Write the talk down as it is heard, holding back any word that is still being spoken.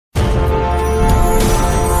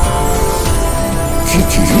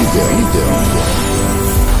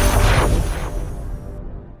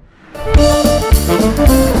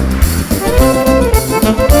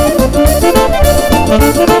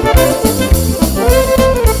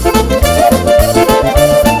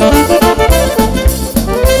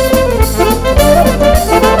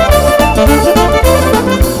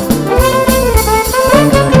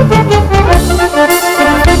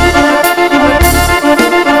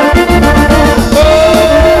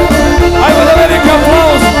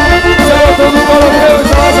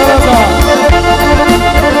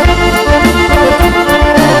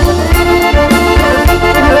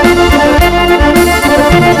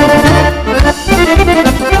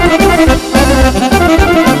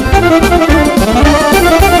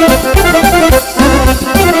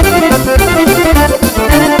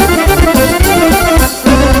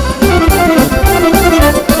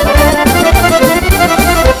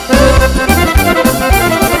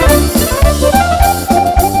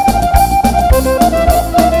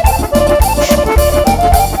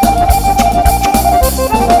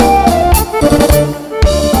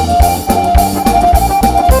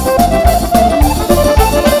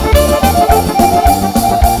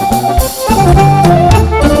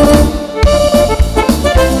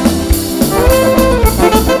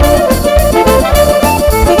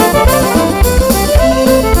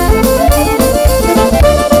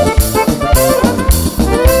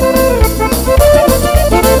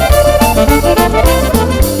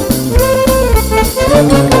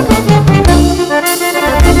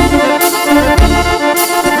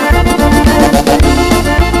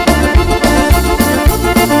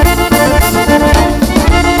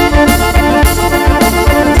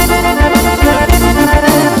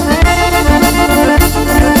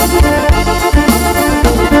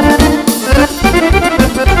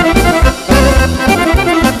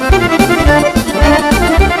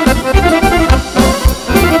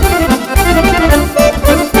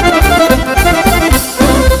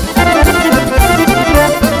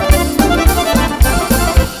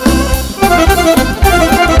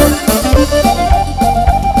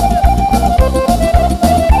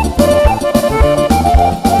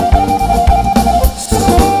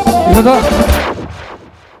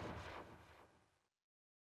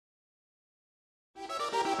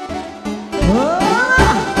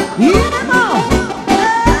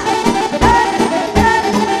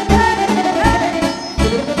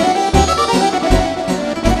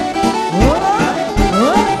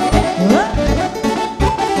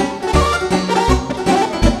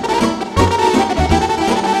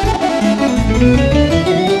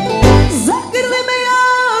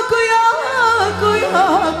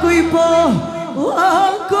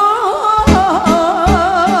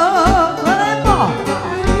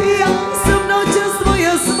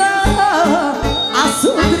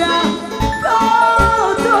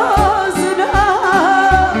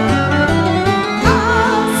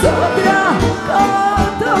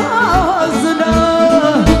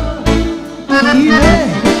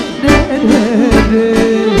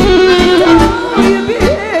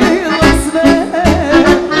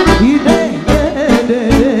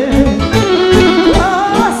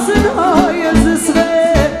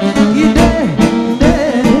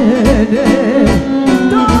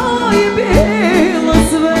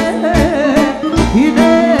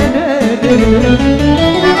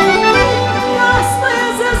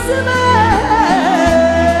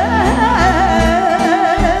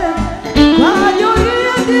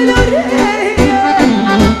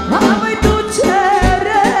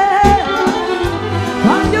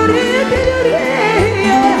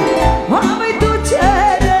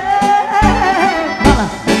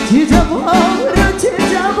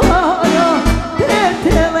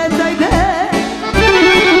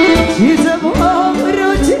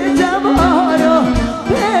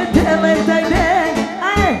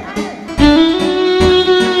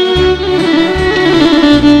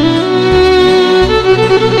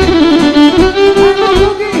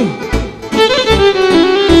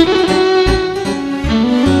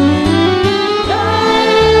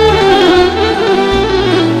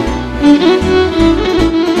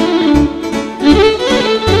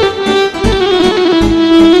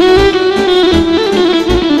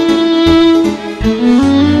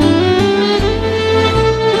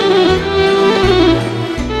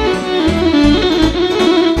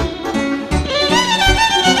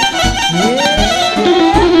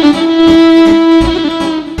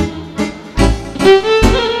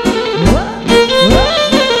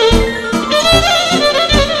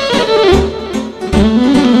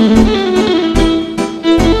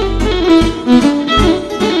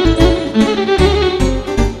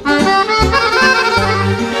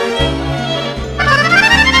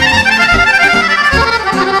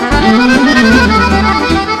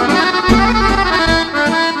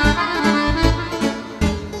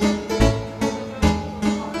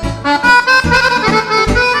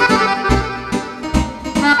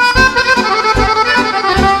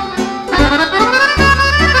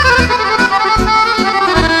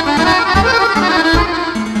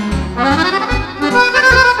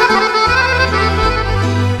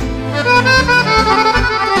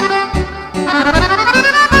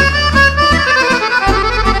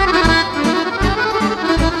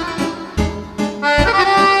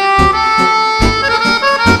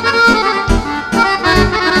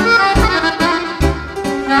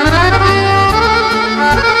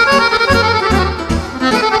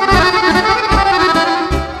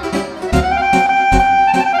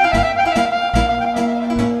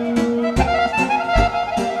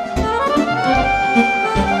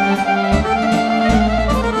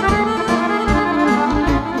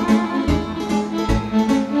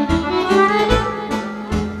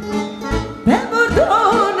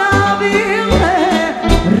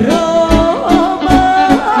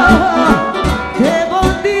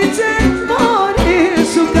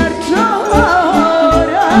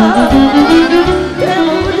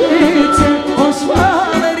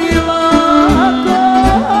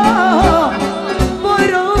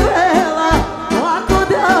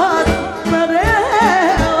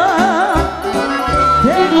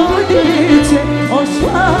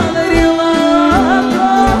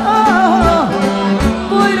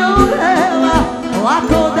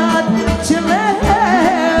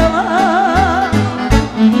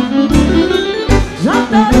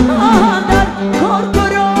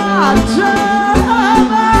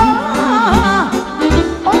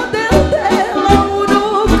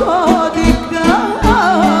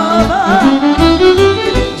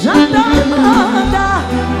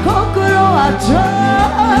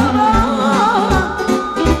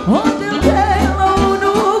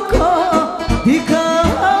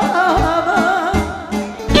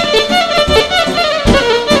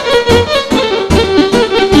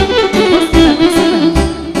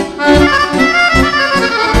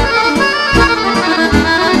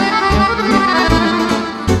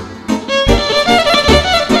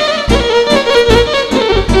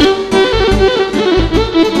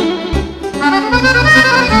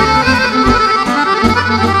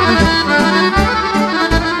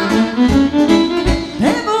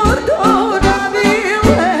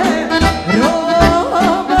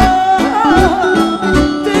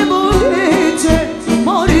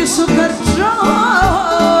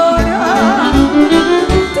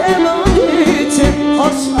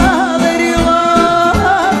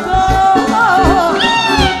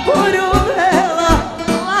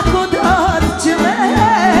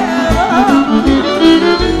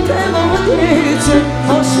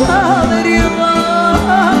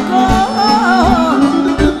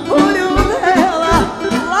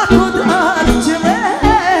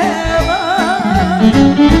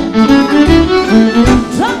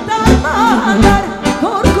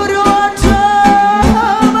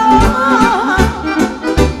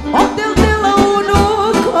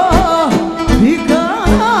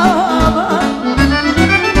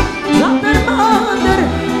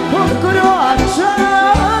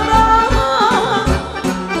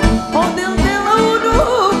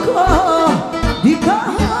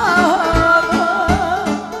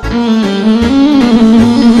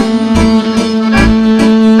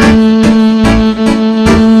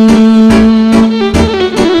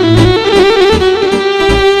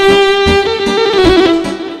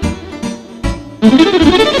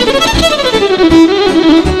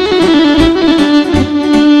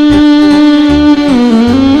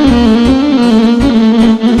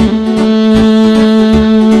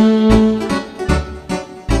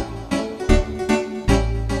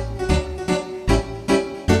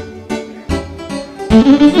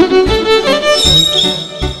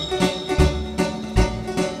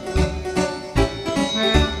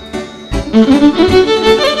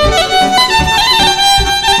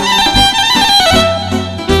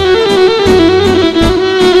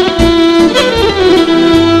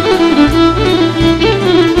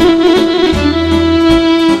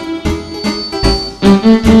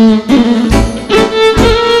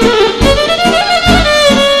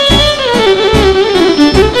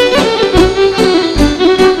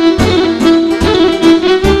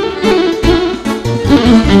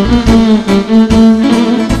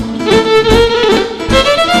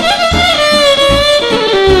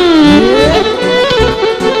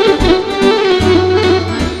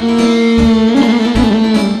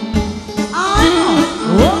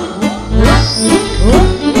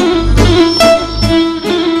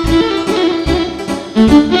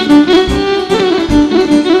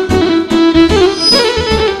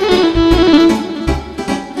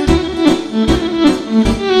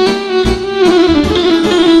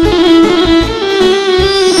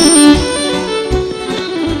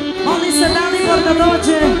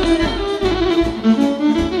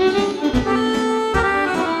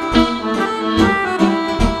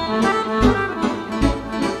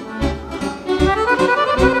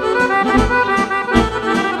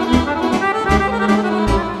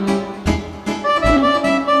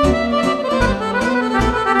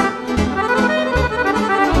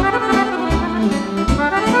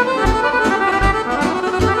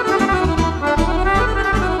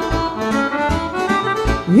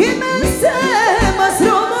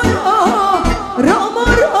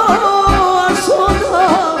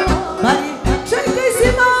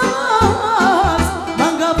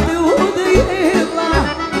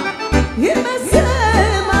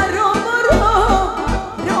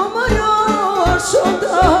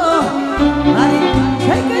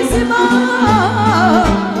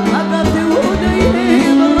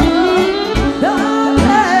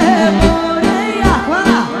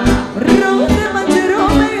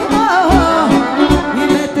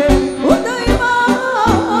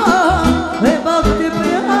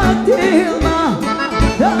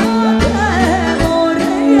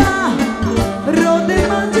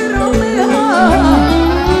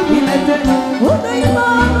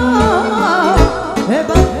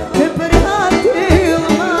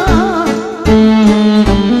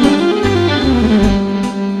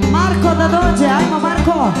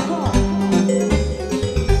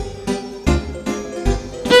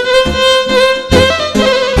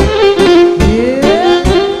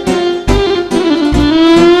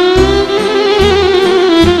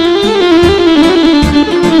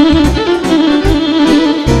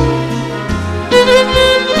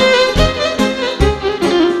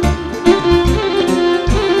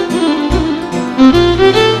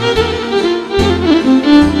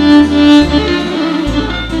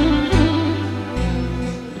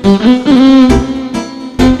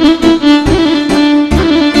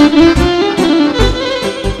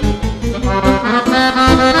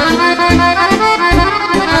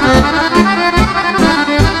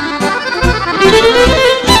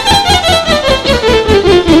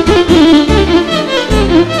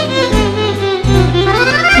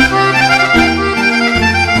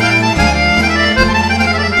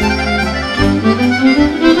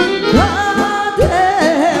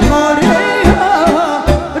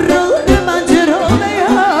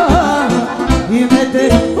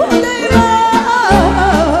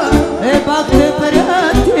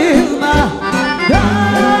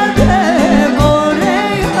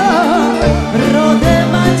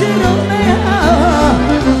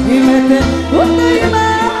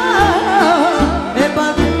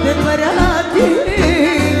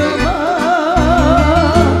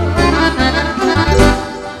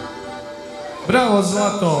Bravo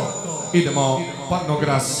Zlato, idemo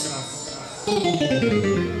Parnogras.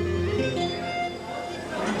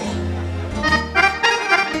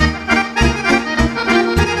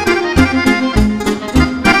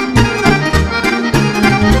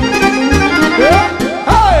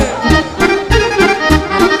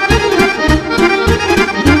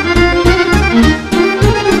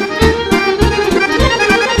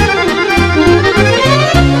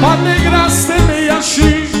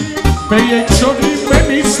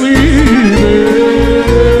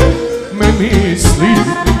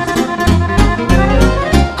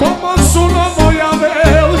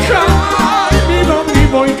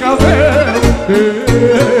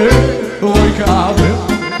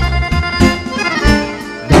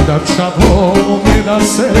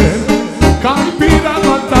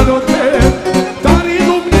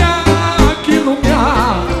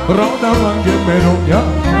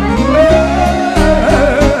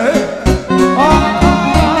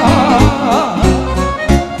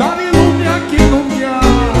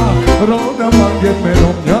 Roda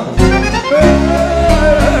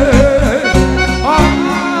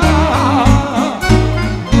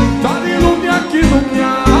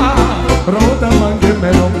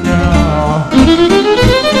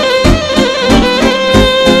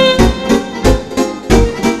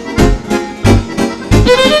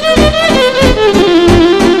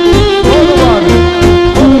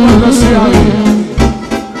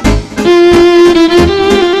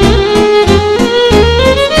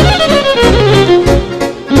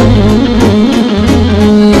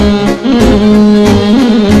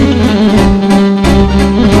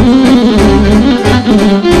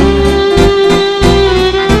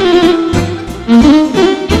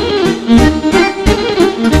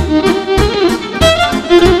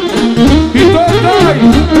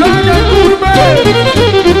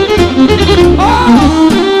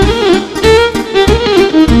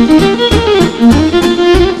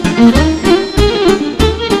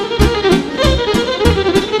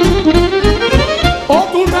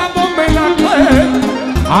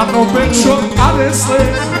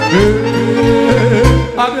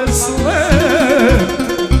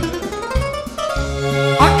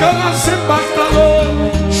kada se baktalo,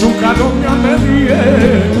 šukarom ja meni je.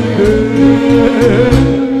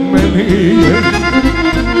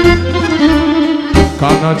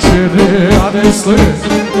 Kada čere aresle,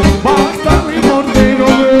 baktali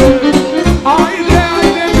mordirove, ajde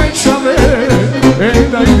mečave,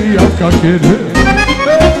 daj mi jaka kere.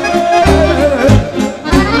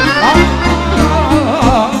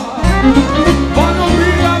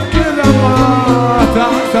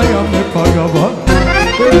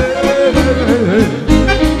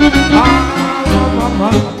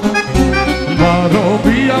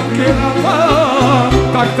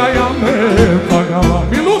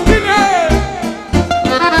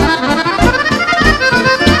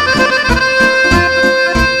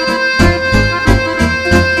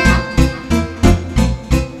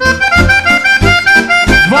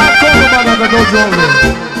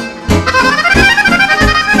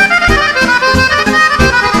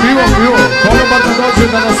 Pivo, konobar da dođe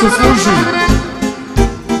da nas usluži.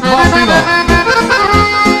 Dva piva.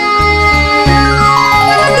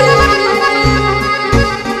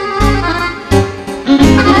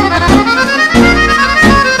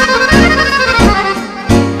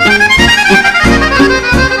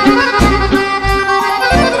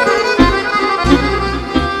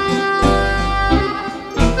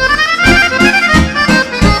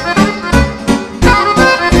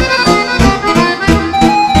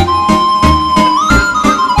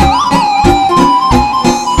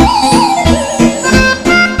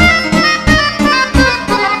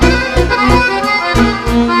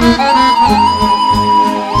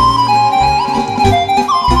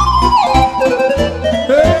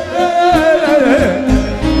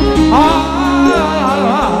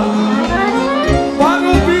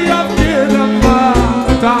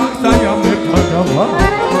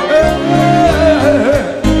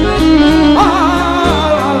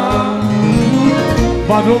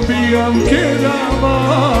 Pa dobijam kedama,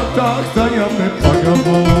 tak da ja me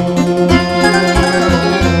pagamo.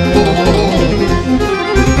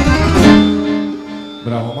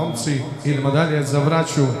 Bravo momci, idemo dalje za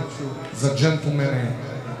vraću, za džentlmene.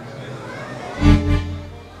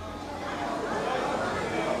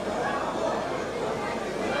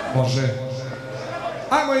 Može.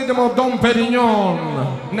 Ajmo idemo Dom Perignon.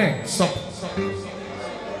 Ne, stop.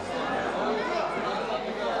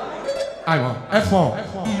 Ajmo, F1.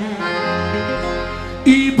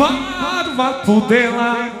 I barva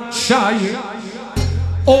podela šaje,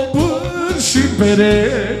 obrši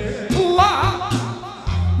perela,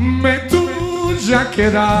 me tuđa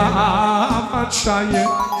kerava čaje,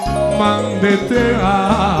 mande te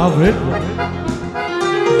ave.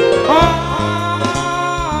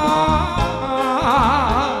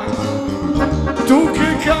 Tu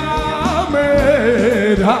che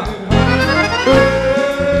camera,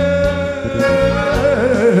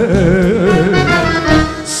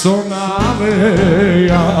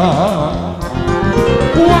 sonavea,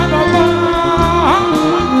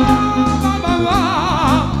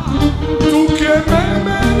 tu che me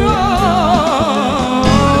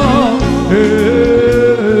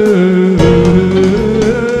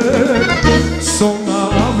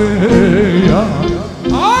sonavea.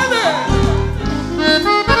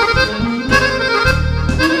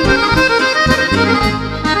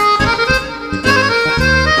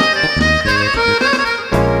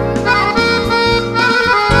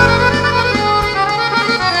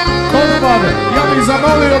 Ja bih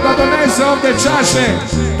zamolio da donese ovdje čaše,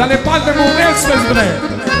 da ne padnemo u nesvest, bre.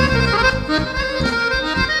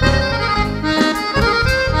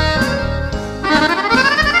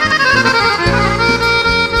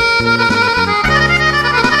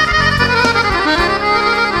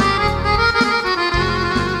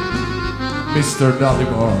 Mr.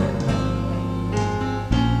 Dalibor.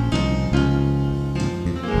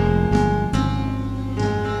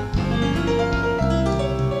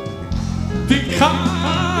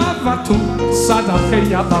 Kava tu sada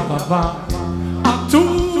feja bababa, a tu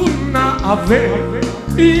na ave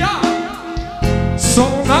ja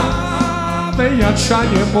sona veja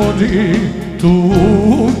čanje mori tu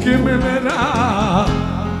che me verà.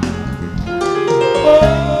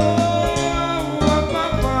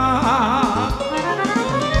 Mamma,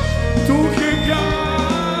 tu che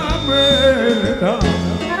camera.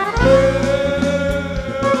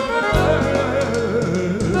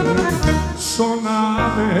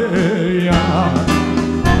 Sonavea,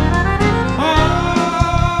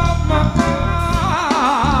 mamma,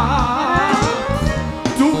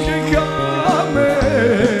 tu che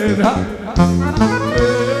camera,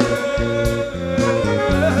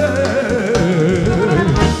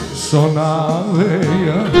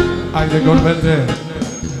 sonavea. Ajde gorbete,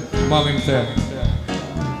 molim te.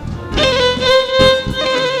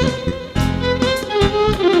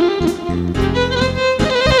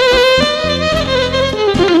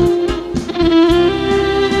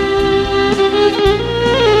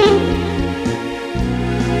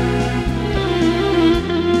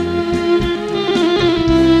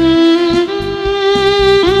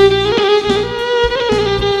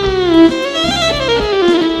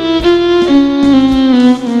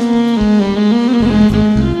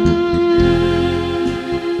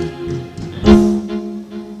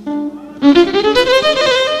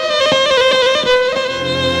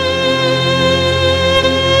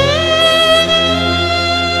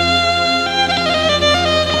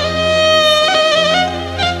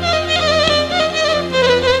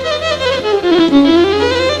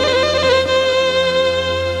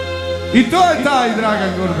 I to je taj Dragan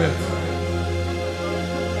Gorbet.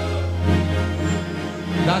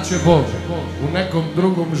 Da će Bog u nekom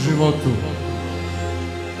drugom životu.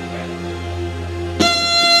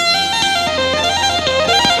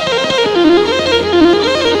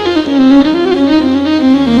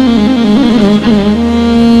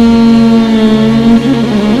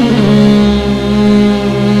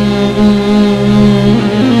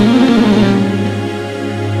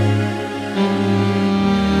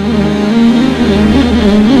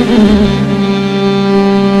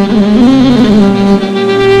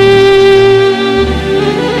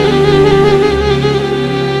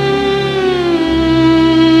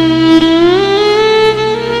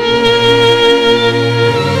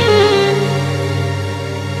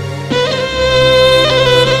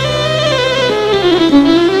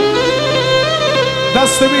 Da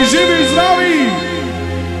ste mi živi i zdravi.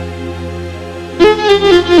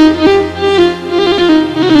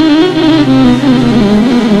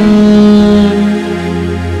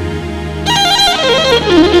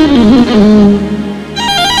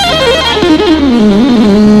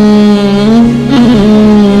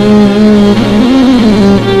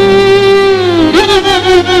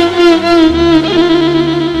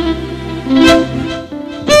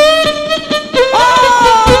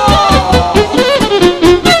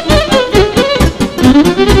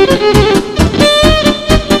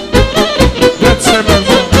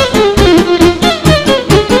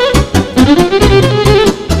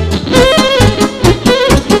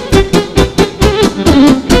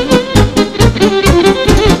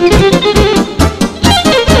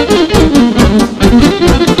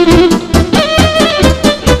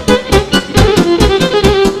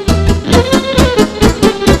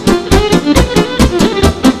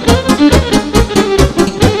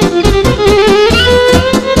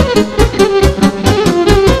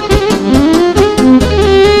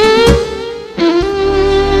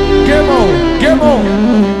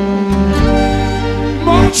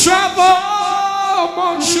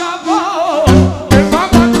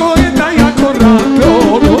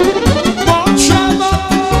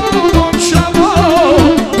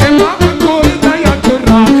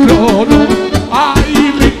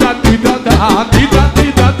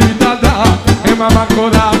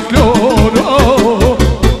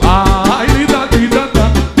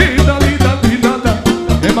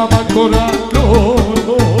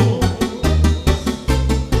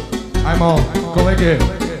 Ajmo, kolege.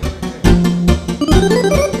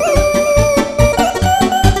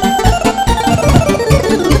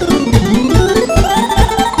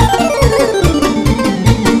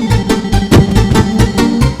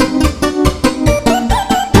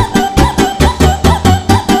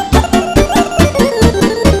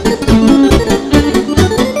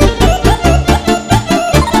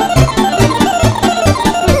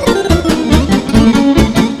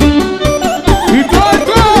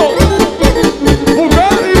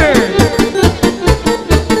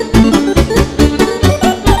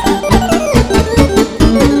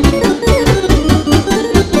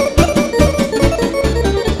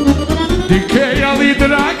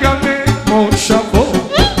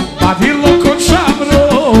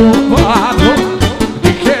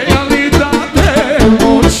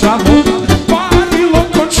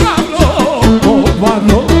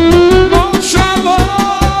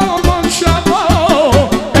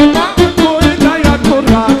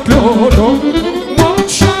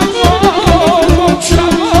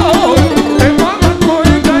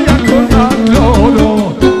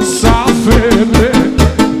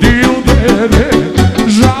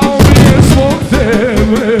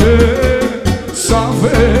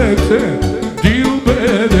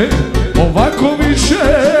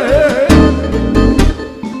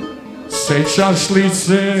 Sjećaš li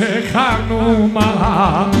se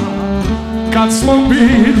Hanuma kad smo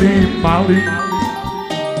bili mali,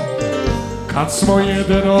 kad smo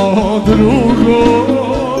jedan od drugo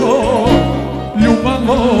ljubav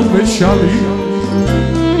obećali,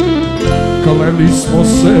 kleli smo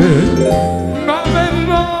se na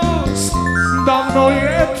vernost, davno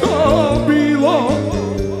je to bilo,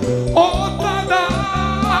 od tada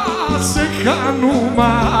se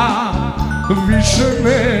Hanuma više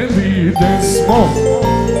ne vide smo.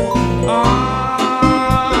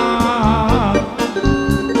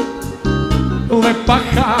 Lepa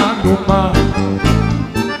Hanuma,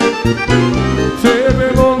 tebe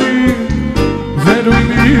volim, veruj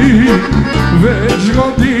mi, već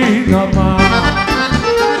godinama.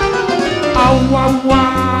 Au, au,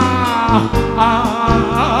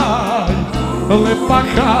 aj, lepa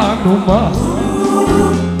Hanuma,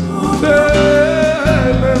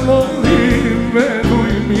 tebe volim,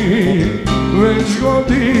 veruj mi, već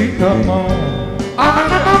godinama.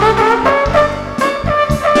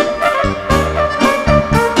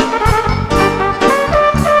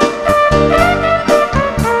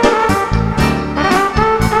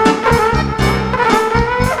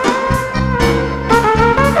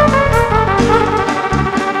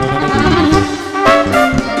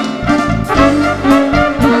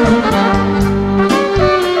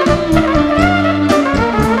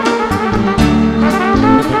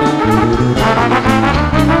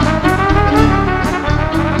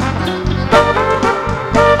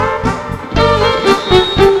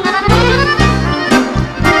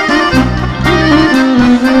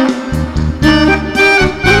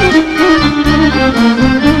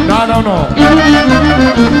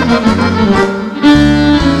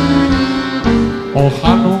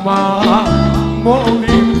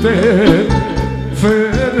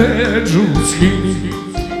 ljudski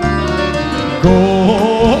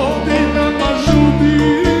godinama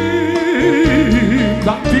žudim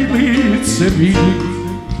da ti lice vidim.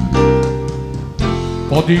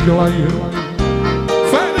 Podigla je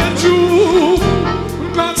Feneđu,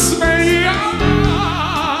 nasmeja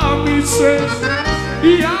mi se,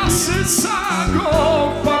 ja se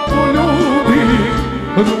zagopa poljubim,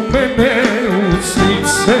 rumene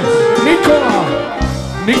usnice.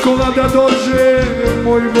 Nikola da dođe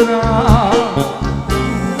moj brat,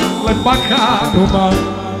 lepa kanuma,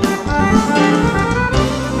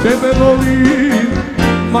 tebe volim,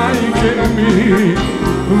 majke mi,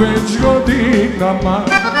 već godinama.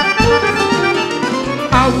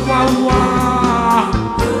 Au, au,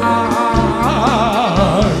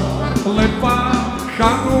 aj, lepa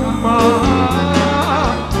kanuma,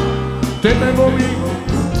 tebe volim,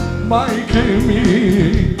 majke mi,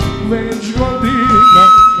 već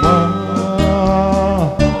godinama.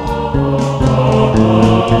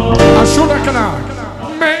 A šunakana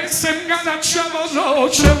me sem gada čavo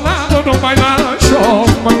celado no bailačo,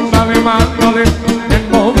 mandale, ne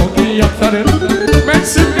mogu ti jaktare. Me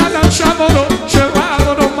sem gada čavo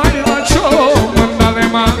celado no bailačo,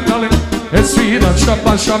 mandale, e svira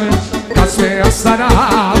čapašane, kad sve ja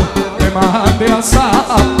staram, nema gde ja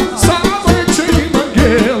sam, samo je će ima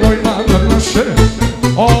gelo i mandar naše.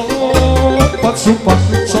 Super,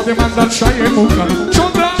 so de manda čaje muka,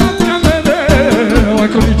 čodratka mene,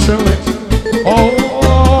 lako ničele.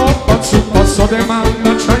 Super, so de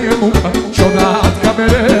manda čaje muka, čodratka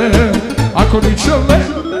mene, ako ničele.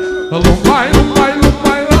 Lumbaj, lumbaj,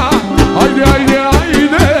 lumbaj la, ajde, ajde,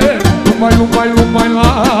 ajde. Lumbaj, lumbaj, lumbaj la,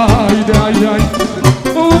 ajde, ajde, ajde.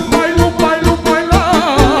 Lumbaj, lumbaj, lumbaj la,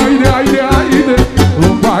 ajde, ajde, ajde.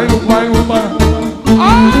 Lumbaj, lumbaj, lumbaj,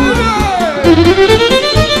 ajde.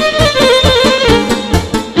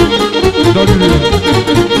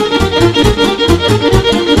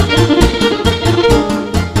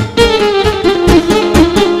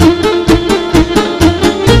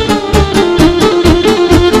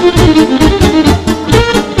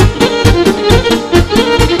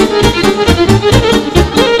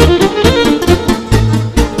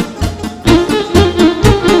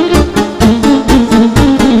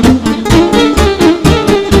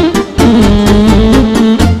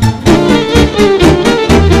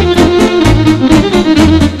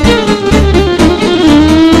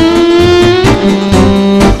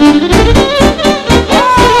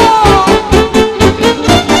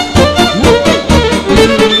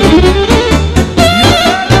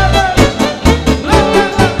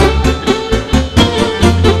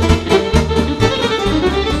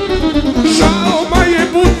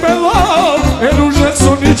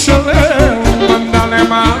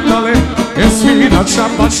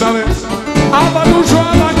 Čapačale, ava dužo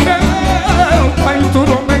alake, pa il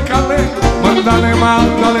turo me kale,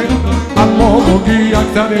 mandale, a mogu gi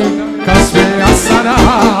jaktare, kad sve ja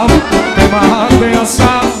saram, nema gde ja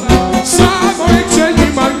sam, samo je će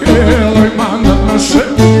njima gelo i mandat naše.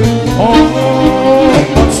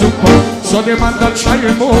 Super, so de mandat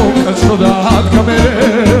čaje muka, čodratka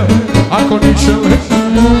mene, ako ničele.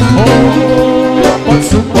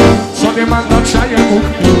 Super, so de mandat čaje muka,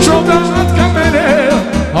 čodratka mene,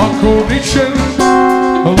 ako ničem.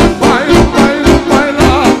 Lumbaj, lumbaj, lumbaj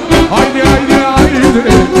la, ajde, ajde, ajde.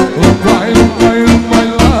 Lumbaj, lumbaj, lumbaj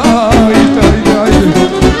la, ajde, ajde, ajde.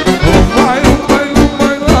 Lumbaj, lumbaj,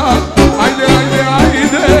 lumbaj la, ajde, ajde,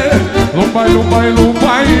 ajde. Lumbaj, lumbaj,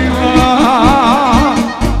 lumbaj la,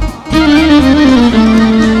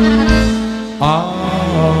 ajde.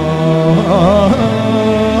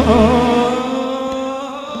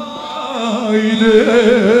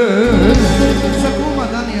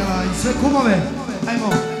 Sve kumove, ajmo.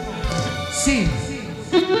 Sin,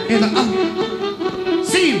 jedan,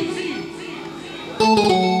 sin.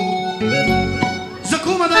 Za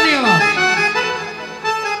kuma Danijela.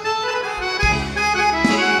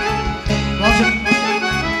 Može.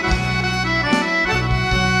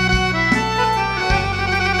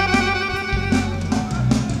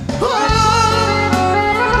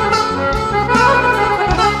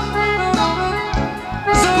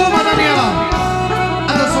 Za kuma Danijela.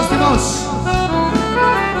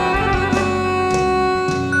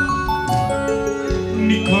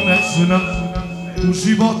 Niko ne zna u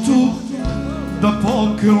životu da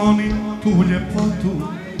pokloni tu ljepotu,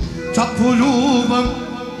 takvu ljubav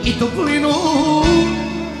i toplinu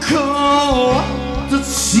kao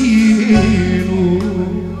sinu.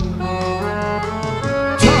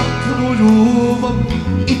 Takvu ljubav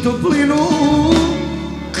i toplinu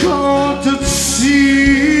kao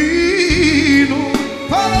sinu.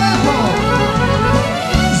 Pa lepo,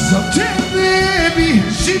 za tebe bi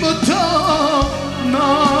život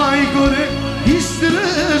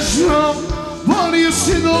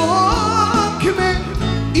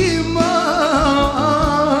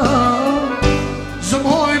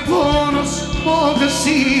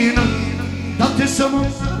sina, da te samo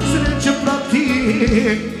sreća prati,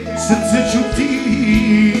 srce ću ti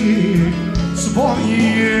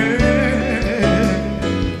svoje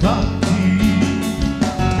dati.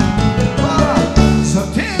 Za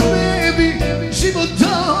tebe bi život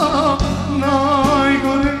dao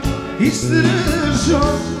najgore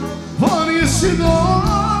izdržao, volio si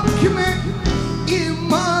dok me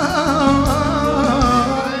ima.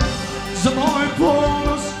 Za moj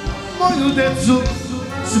ponos, moju decu,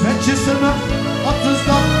 sve će sada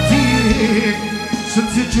oddati,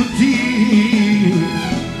 srce ću ti,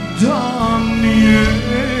 Danijelov,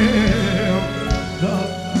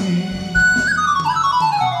 dati.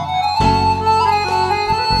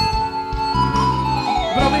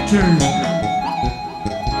 Braviče!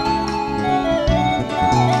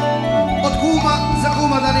 Od kuma za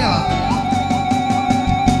kuma Danijela.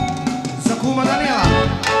 Za kuma Danijela.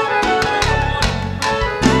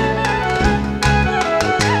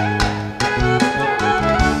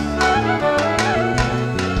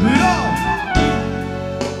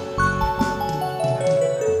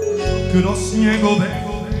 Kroz njegove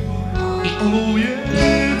i oluje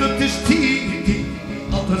da te štiti,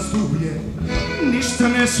 a da zuje ništa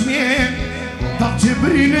ne smije da te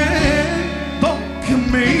brine dok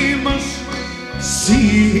me imaš,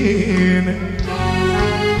 sine.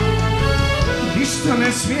 Ništa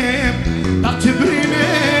ne smije da te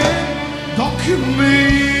brine dok me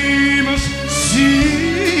imaš,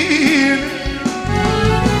 sine.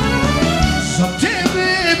 Za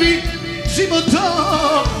tebe bi život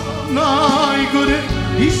dao najgore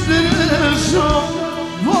izdržao,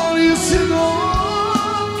 volio si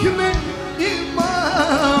dok me ima.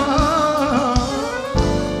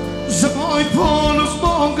 Za moj ponos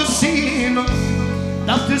moga sina,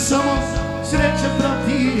 da te samo sreća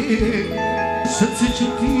prati, srce ću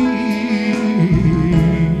ti.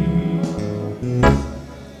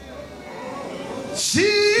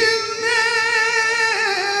 Sine,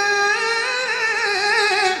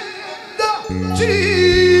 da ti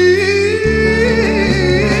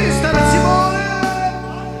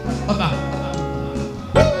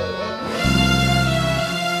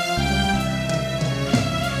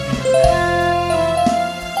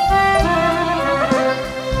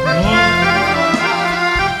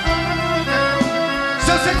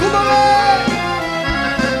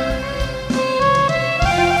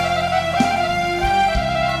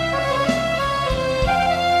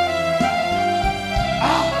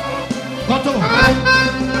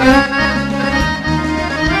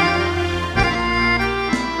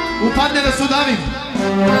upadne da se udavim.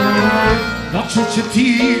 Noću će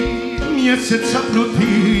ti mjesec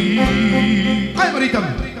zapnuti. Ajmo ritam.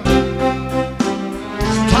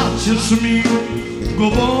 Šta ćeš mi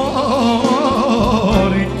govoriti?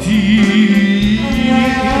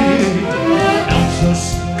 Noćas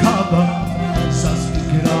kada zaspi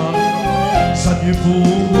grad, zadnji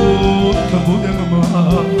put kad budem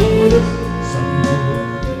mlad, zadnji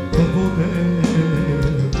put kad budem.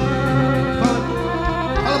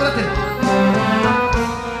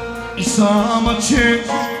 I sama će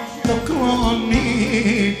pokloniti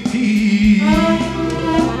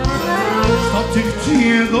šta te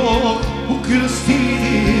htjedo ukrsti.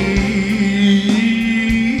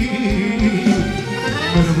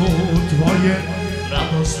 Prvo tvoje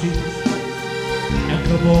radosti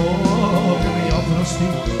neka Bog mi oprosti,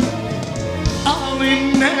 ali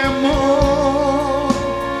nemoj,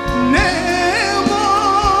 nemoj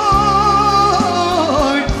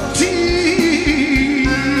ti.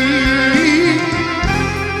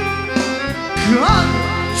 Kad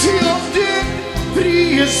ti ovdje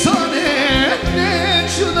prije zore,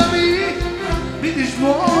 neću da mi vidiš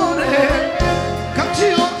more. Kad ti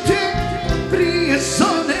ovdje prije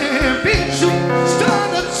zore, bit ću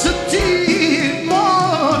stranac sa ti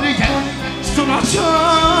more. Što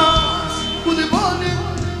noćas bude bolje,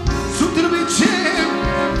 sutra bit će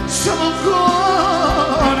samo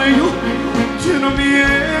gore. Jutro mi je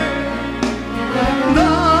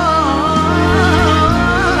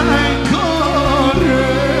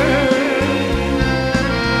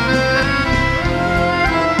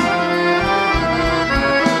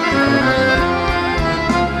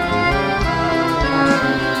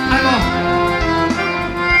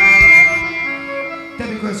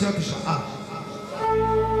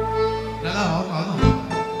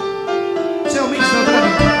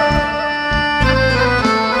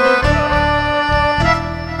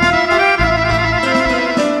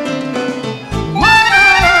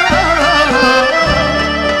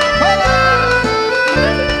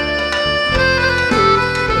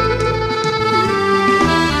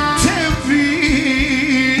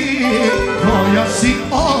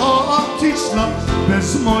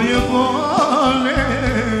bez moje vole.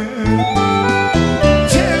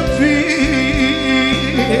 Tebi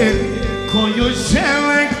koju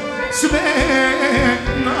žele sve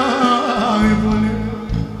najbolje.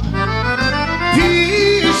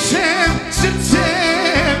 Pišem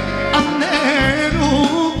srcem, a ne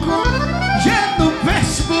rukom, jednu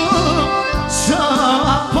pesmu sa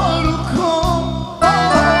porukom.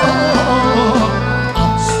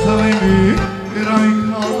 Ostavi mi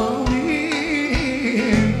rajkali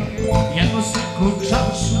jednu sliku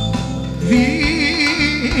čašu vina.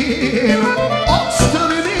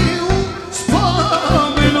 Ostavi mi u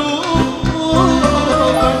spomenu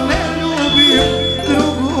da ne ljubim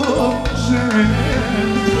drugu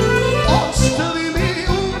ženu. Ostavi mi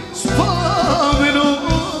u spomenu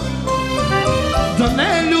da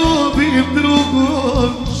ne ljubim drugu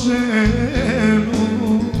ženu.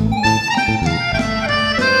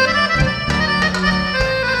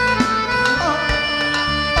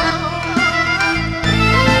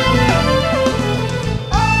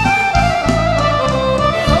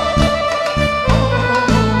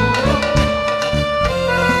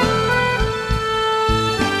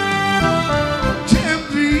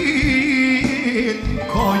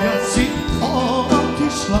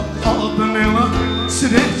 Odnela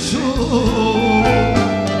sreću,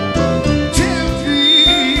 tebi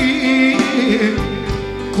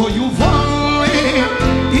koju volim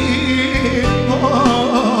i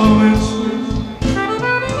bolesnu.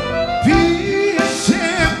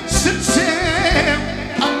 Pišem srcem,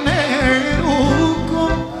 a ne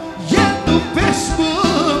rukom, jednu pesmu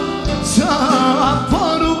sa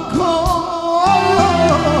porukom.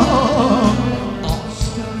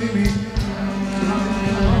 Ostavi mi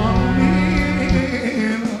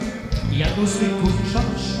jednu sliku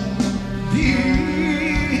čašu vina.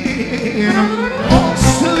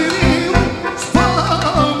 Ostavi mi u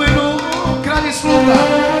spomenu, kralj sluga,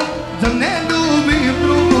 da ne ljubim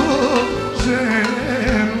drugu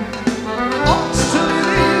ženu. Ostavi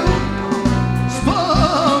mi u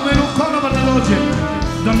spomenu, konobar da dođe,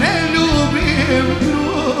 da ne ljubim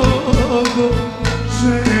drugu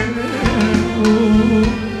ženu.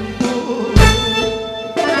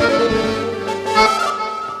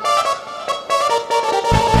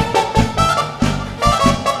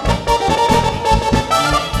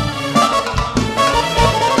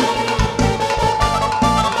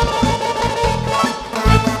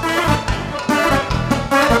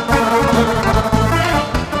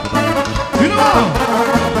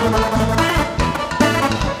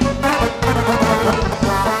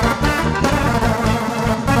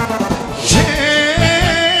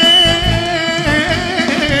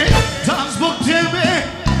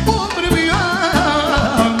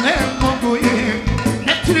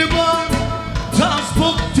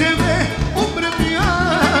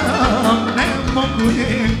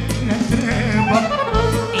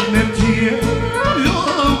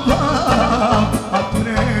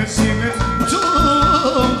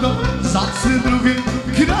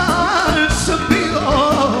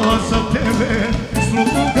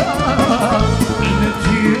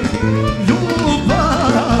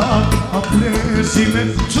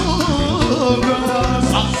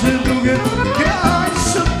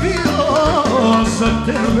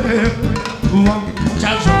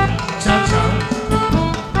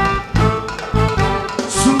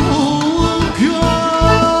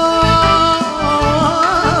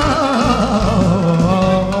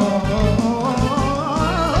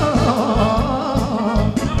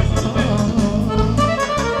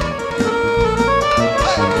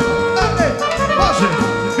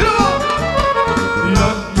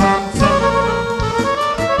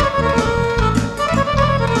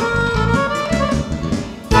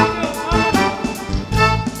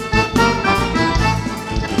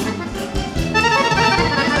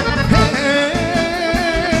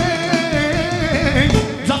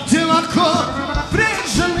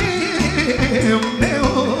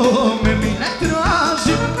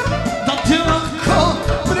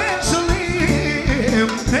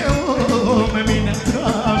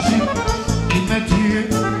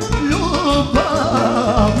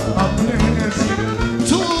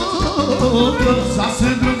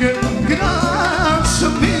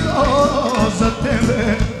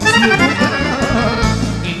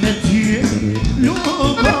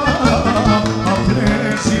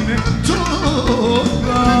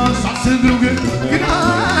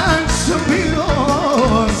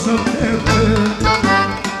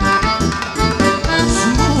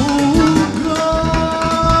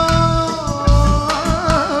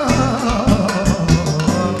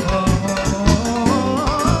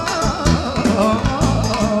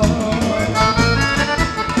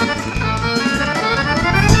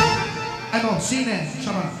 sine,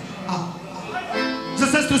 šaban. Za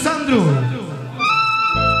sestru Sandru.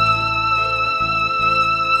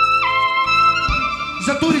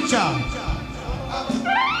 Za Turića.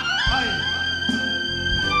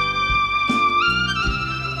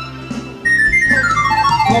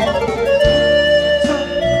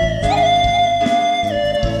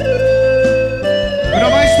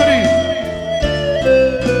 Bravo, majstori.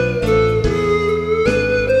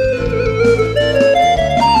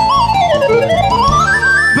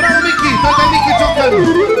 Bravo, Miki, to je Miki Čokar.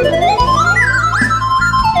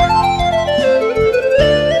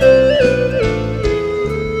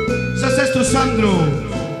 Za sestru Sandru.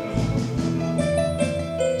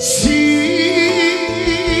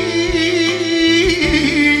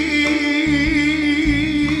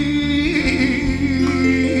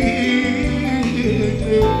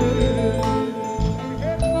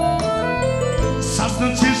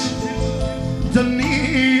 Saznaćeš da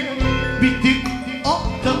nije biti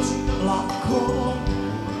otac lako,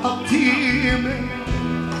 a ti me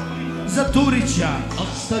za Turića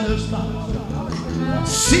ostavljaš tako.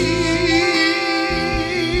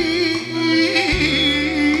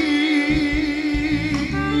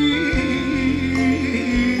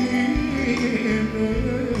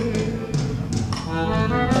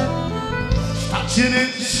 Šta će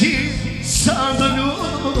reći sada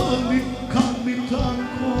ljudi kad mi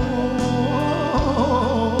tako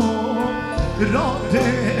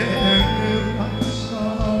rode masa?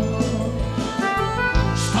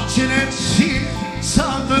 Šta će reći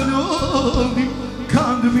sada ljudi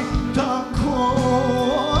kad mi tako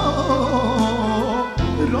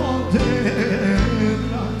rode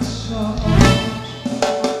masa?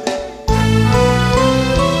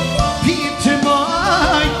 Pite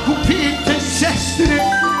majku, pite sestre,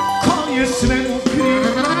 ko je sve mu kriv,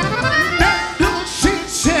 ne duši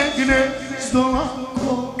se gnezdo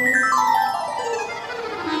lako,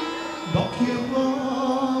 dok je babo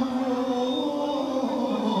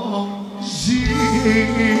živ.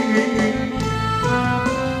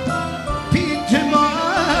 Pite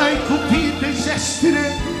majku, pite sestre,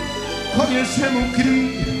 ko je sve mu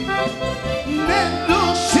kriv, ne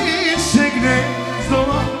duši se gnezdo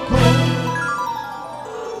lako,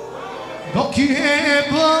 dok je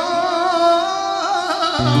babo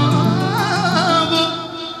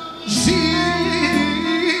živ.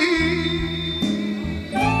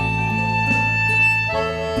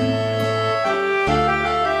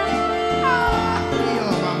 Jo,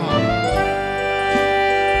 mamo.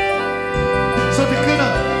 Sad ti kada?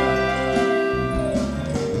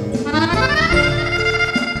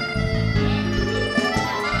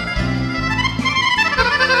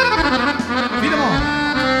 Idemo.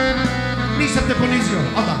 Nisam te ponizio,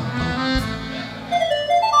 onda.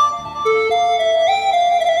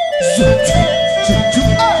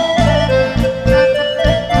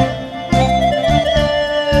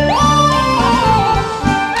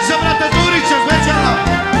 Za brata Turića, Zvećana.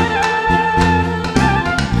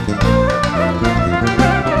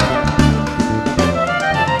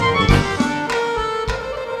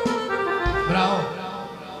 Bravo.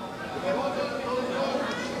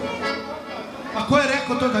 A ko je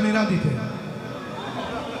rekao to da ni radite?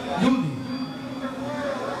 Ljudi.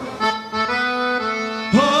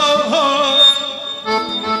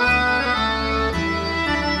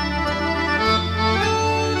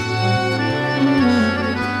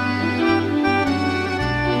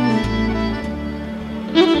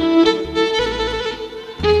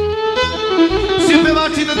 Svi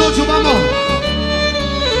pevači da dođu vamo.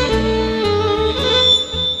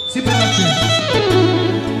 Svi pevači.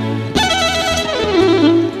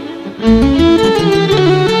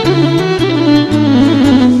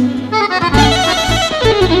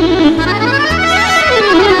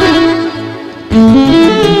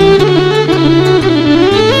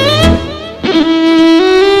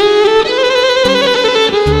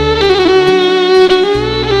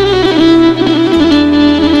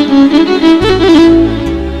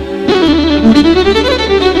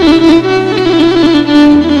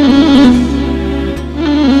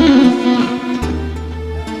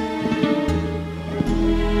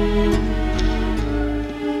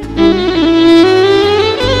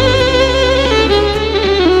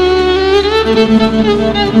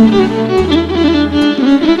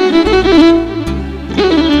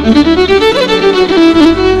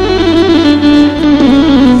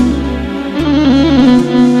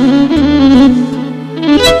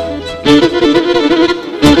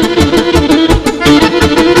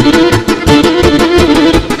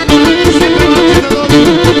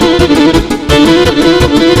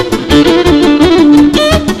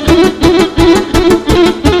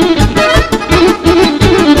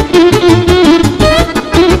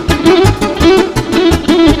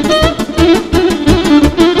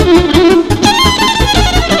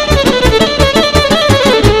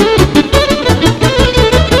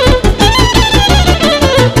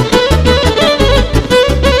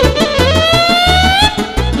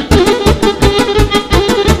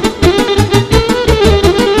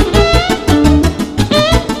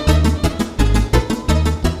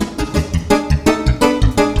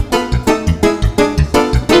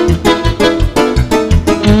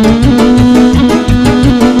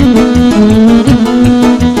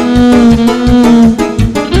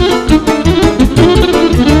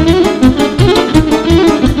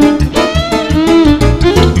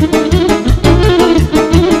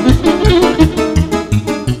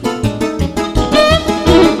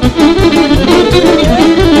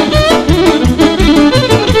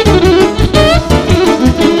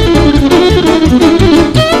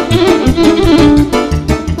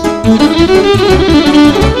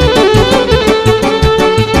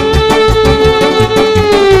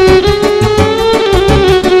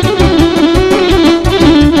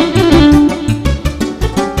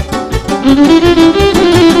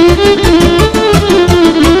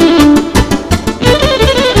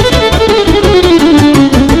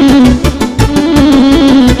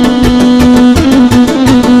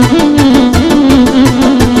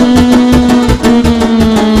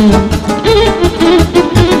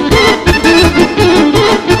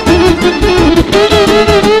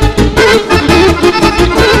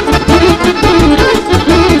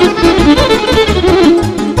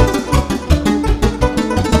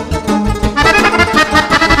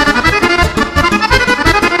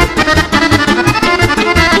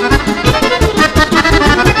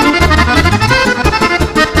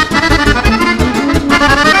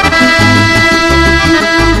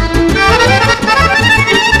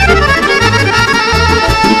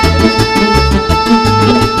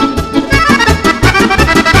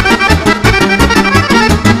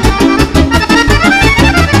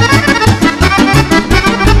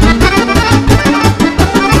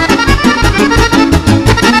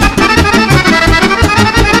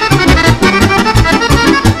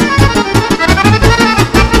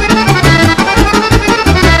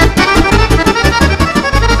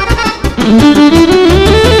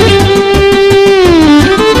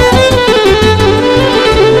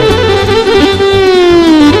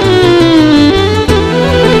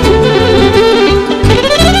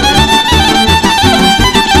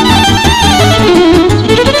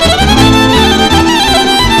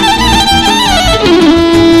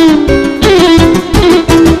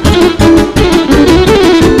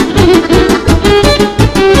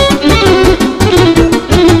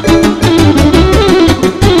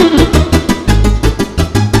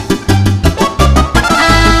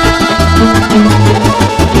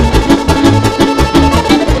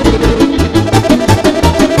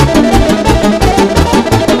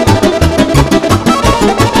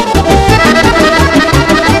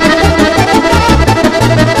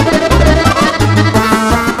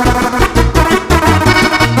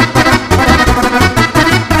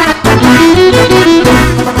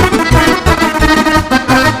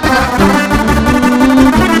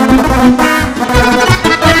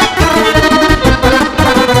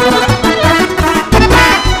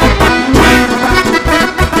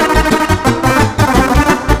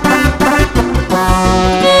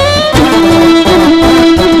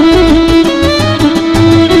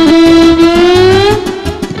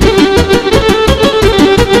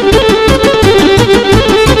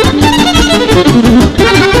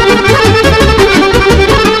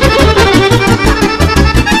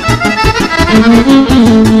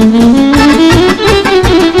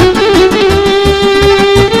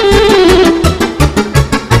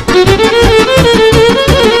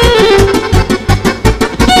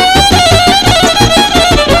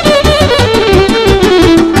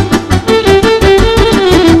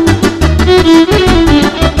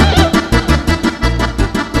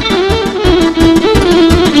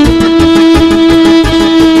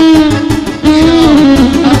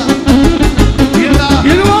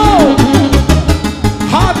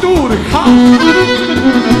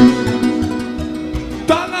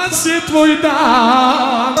 tvoj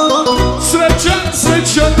dan,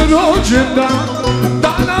 srećan rođendan,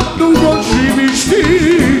 da nam dugo živiš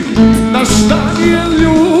ti, naš dan je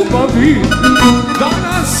ljubavi.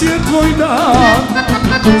 Danas je tvoj dan,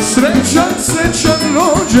 srećan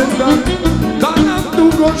rođendan, da nam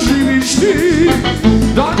dugo živiš ti,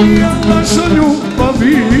 dan je naša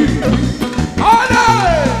ljubavi. Ajde!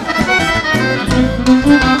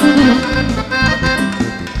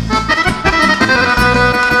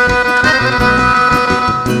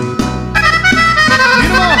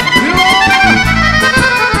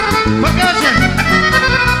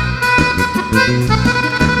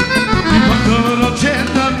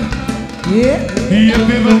 Y el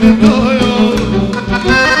primer de todo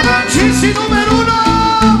Chisi número uno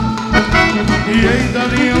Y el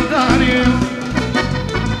Daniel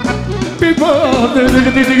Happy birthday,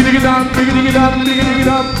 dig-a-dig-a-dig-a-dum, dig-a-dig-a-dum,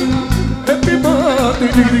 dig-a-dig-a-dum. Happy birthday,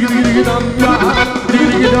 dig-a-dig-a-dig-a-dum,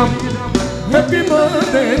 dig-a-dig-a-dum. Happy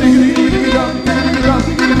birthday, dig-a-dig-a-dig-a-dum, dig-a-dig-a-dum,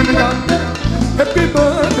 dig-a-dig-a-dum. Happy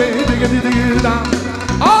birthday, dig-a-dig-a-dig-a-dum.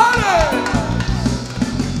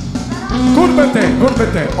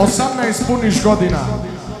 Kurbete, 18 puniš godina.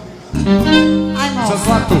 Ajmo, za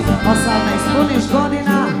Zlatu. 18 puniš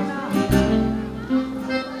godina.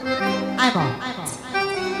 Ajmo.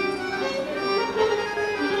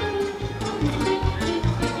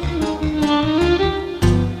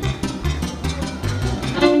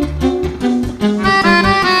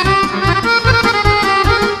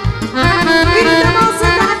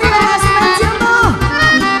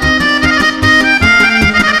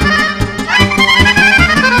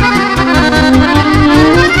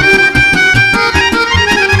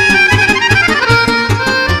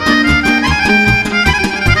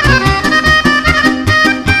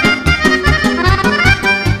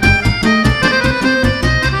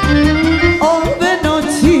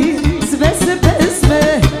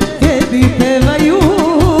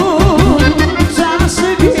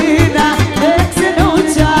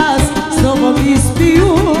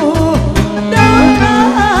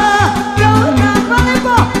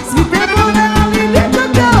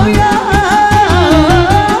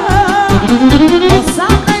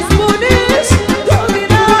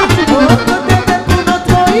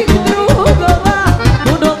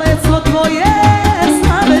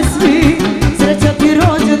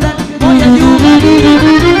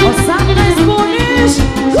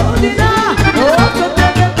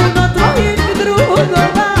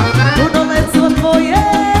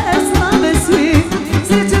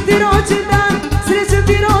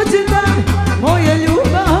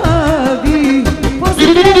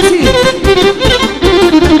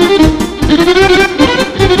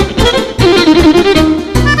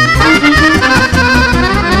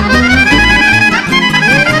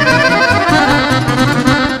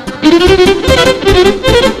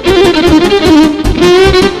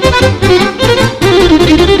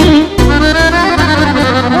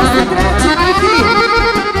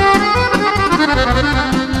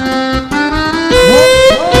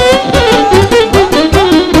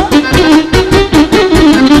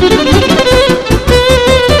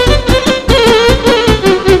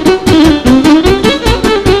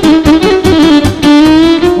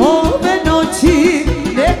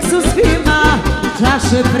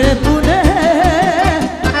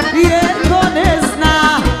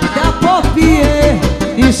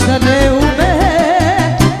 ništa ne ume.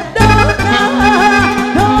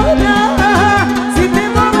 Dobra, svi te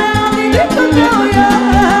vole, ali niko kao ja.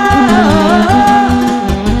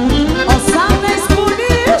 18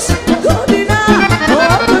 puniš godina,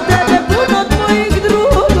 oko tebe puno tvojih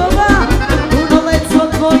drugova, puno letstvo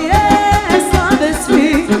tvoje slave svi.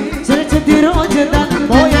 Srećan ti rođendan,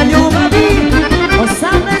 moja ljubavi. 18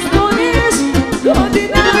 puniš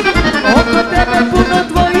godina, oko tebe puno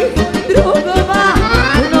tvojih drugova,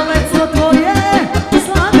 puno letstvo tvoje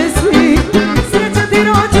slave svi. Srećan ti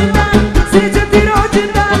rođendan,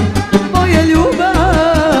 moje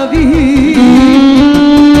ljubavi.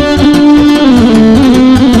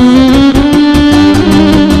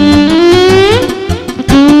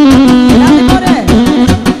 Radi more!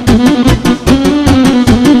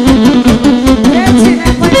 Reći,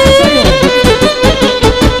 nek pa ispričaju.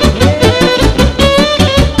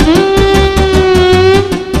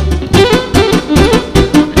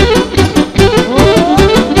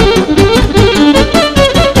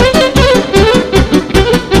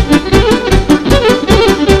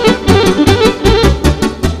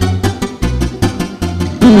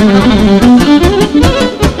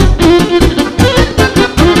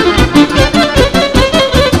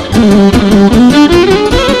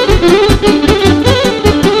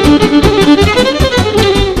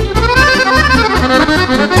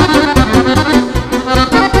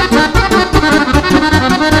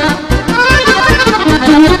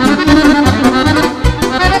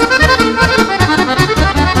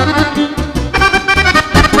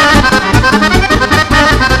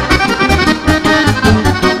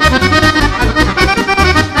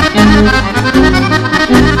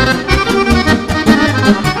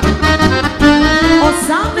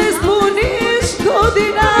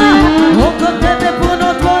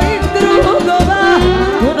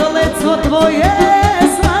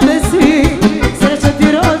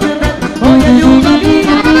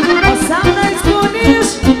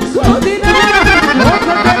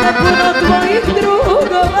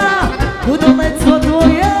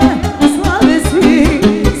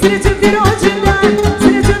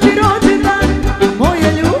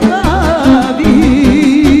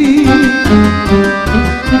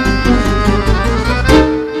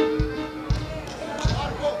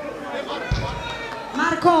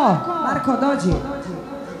 Marko, dođi.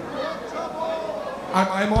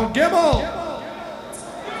 Ajmo, Gemo!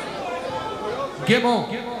 Gemo!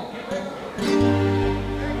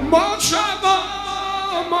 Moćavo,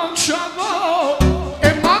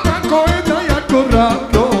 mama koje da jako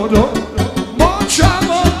rado.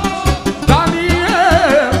 Moćavo,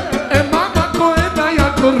 Danijelov, mama koje da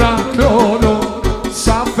jako rado.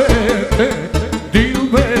 Safete,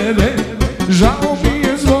 dilbere, žao mi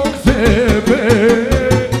je zbog tebe.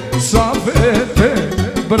 Safete,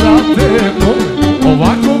 brate moj,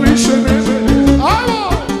 ovako više ne me. Ajmo!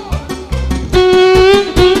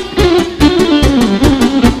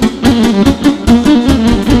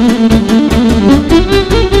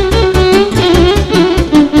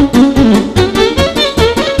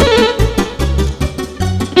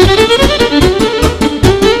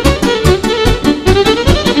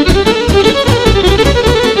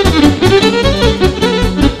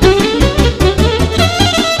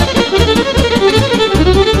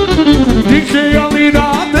 Dije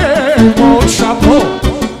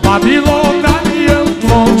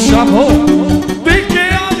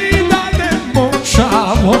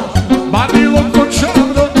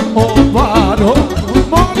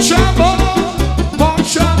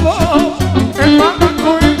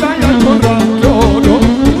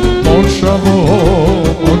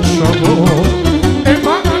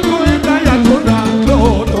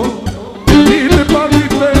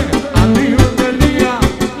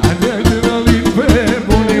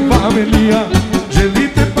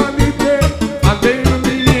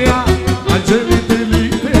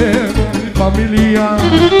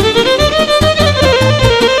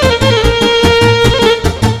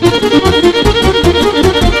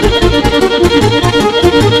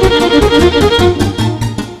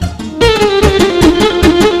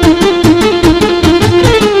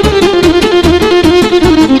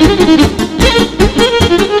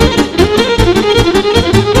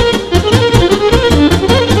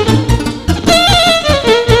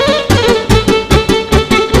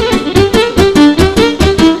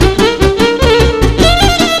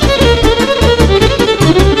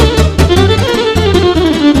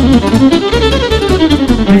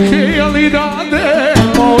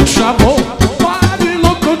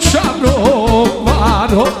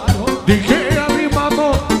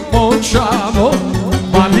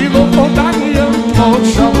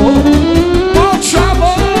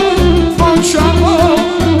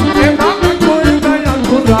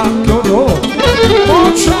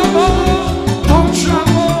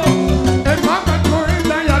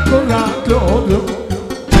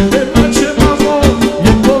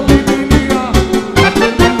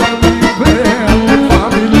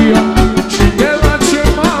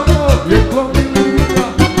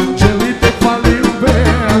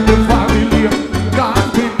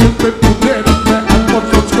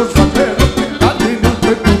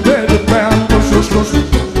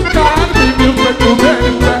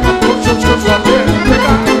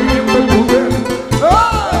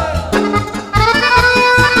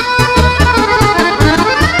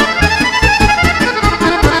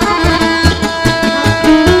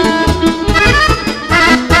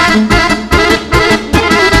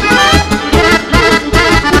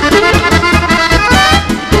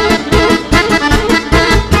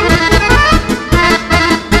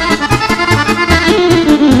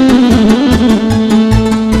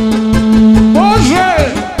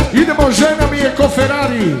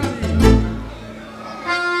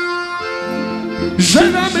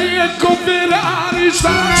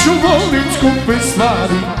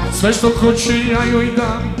stvari. Sve što hoće ja joj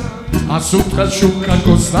dam, a sutra ću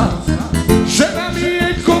kako znam. Žena mi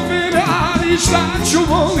je ko Ferrari, šta ću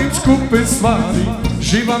volim skupe stvari.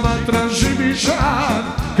 Živa vatra, živi žar,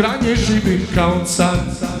 krajnje živim kao car.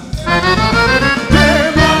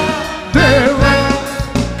 Deva, deva,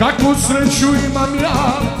 kakvu sreću imam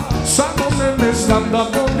ja, samo ne znam da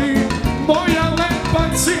voli moja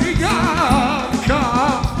lepa ciganka.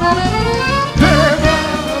 Deva,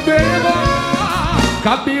 deva,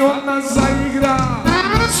 kad bi ona zaigra,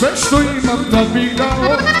 sve što imam da bi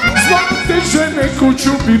dao, zbog te žene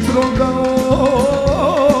kuću bi prodao.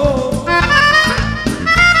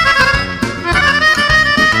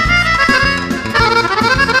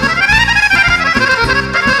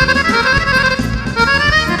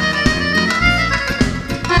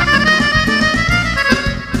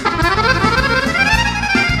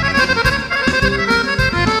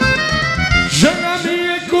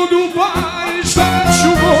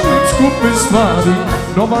 Skupe stvari,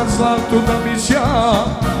 novac zlato da bi ja,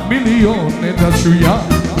 milione da ću ja.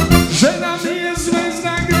 Žena mi je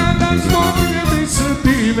zvezda grada, zbog nje mi se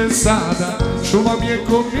dive sada. Čuvam je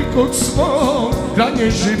ko nikog svog,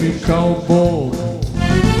 krajnje živim kao Bog.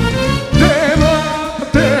 Deva,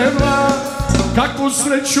 deva, kakvu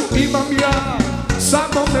sreću imam ja,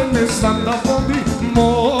 samo ne znam da voli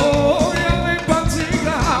moja lepa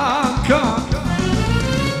ciganka.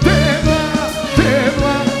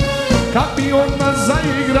 Kad mi ona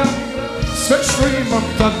zaigra, sve što imam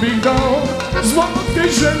tad bih dao, zbog te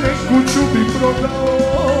žene kuću bi prodao.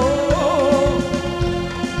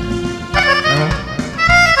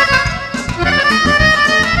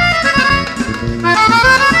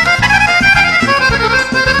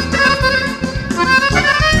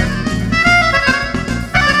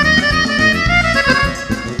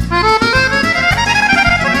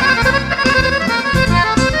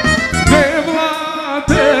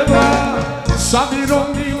 Sa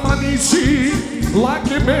mirovnima nisi,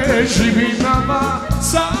 lake me živinama,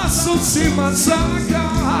 sa srcima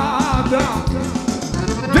zagada.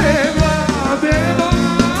 Deva, deva,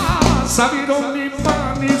 sa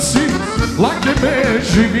mirovnima nisi, lake me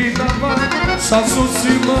živinama, sa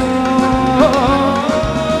srcima.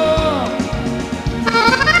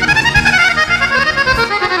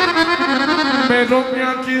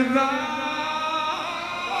 Medovnjaki rava.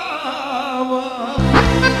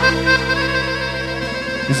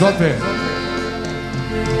 Izvolite.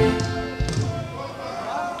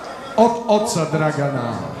 Od oca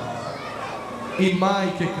Dragana i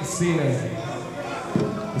majke Kristine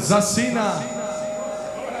za sina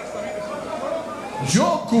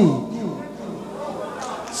Đoku,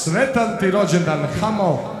 sretan ti rođendan,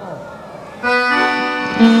 Hamo.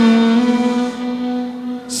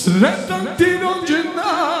 Sretan ti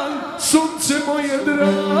rođendan, sunce moje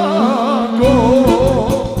drago.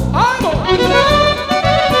 Ajmo!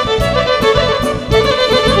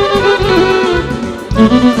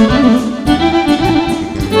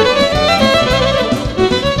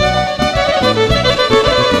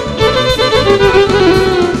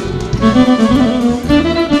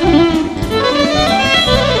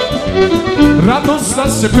 Radosna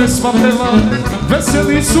se pesma peva,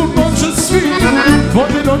 veseli su noće svi, tvoj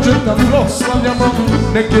rođendan proslavljamo,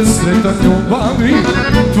 neke sretan ljubavi.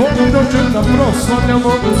 Tvoj rođendan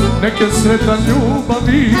proslavljamo, neke sretan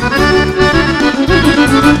ljubavi.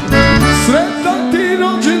 Sretan ti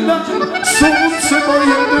rođendan, sunce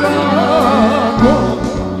moje drago.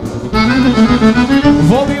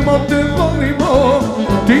 Volimo te, volimo,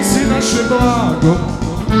 ti si naše blago.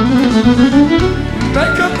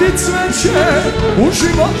 Neka ti cveće u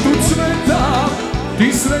životu cveta,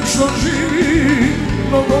 ti srećno živi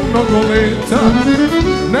mnogo, mnogo leta.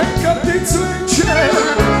 Neka ti cveće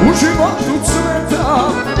u životu cveta,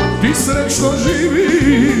 ti srećno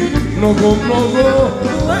živi mnogo, mnogo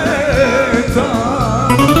leta.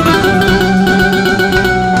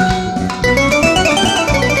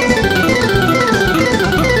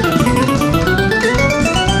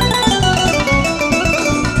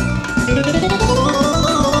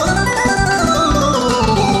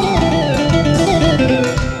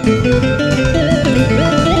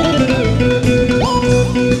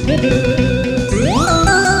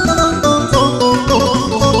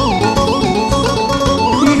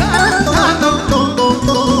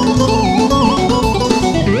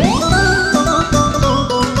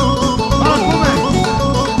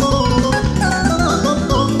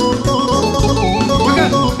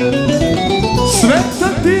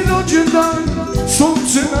 Sretan ti rođendan,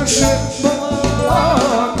 sunce naše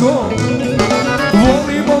blago.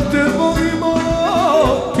 Volimo te, volimo,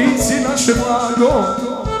 ti si naše blago.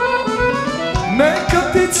 Neka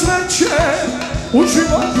ti cveće u životu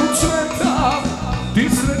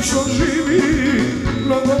srećno živi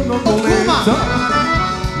mnogo leta.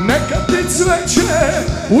 Neka ti cveće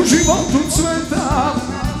u životu cveta,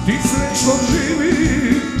 ti srećno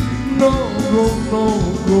živi mnogo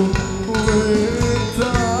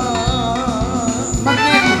leta.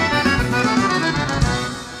 Magneti!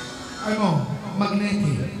 Ajmo,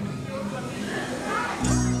 magneti.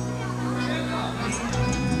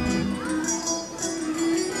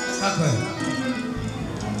 Tako je.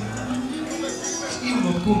 Imamo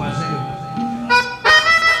od kuma želju.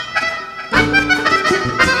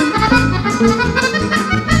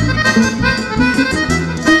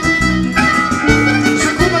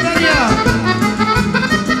 Za kuma Danijela!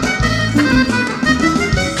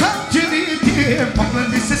 Kad te vidim,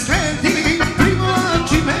 pogledi se sledi,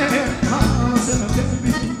 privlači me, malo se na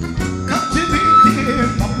tebi. Kad te vidim,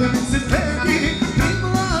 pogledi se sledi,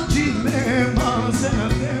 privlači me, malo se na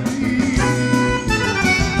tebi.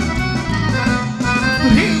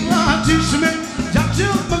 Privlačiš me, jače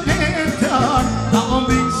od magneta, dao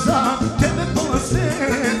bih za tebe pola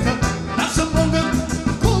sveta. Da sam Boga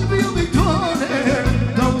kupio bih tvore,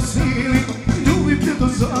 da u svili ljubim te do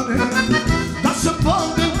zore. Da sam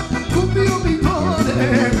Boga kupio bih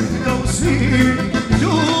tvore, da u svili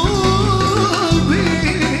ljubim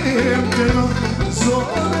te do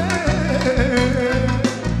zore.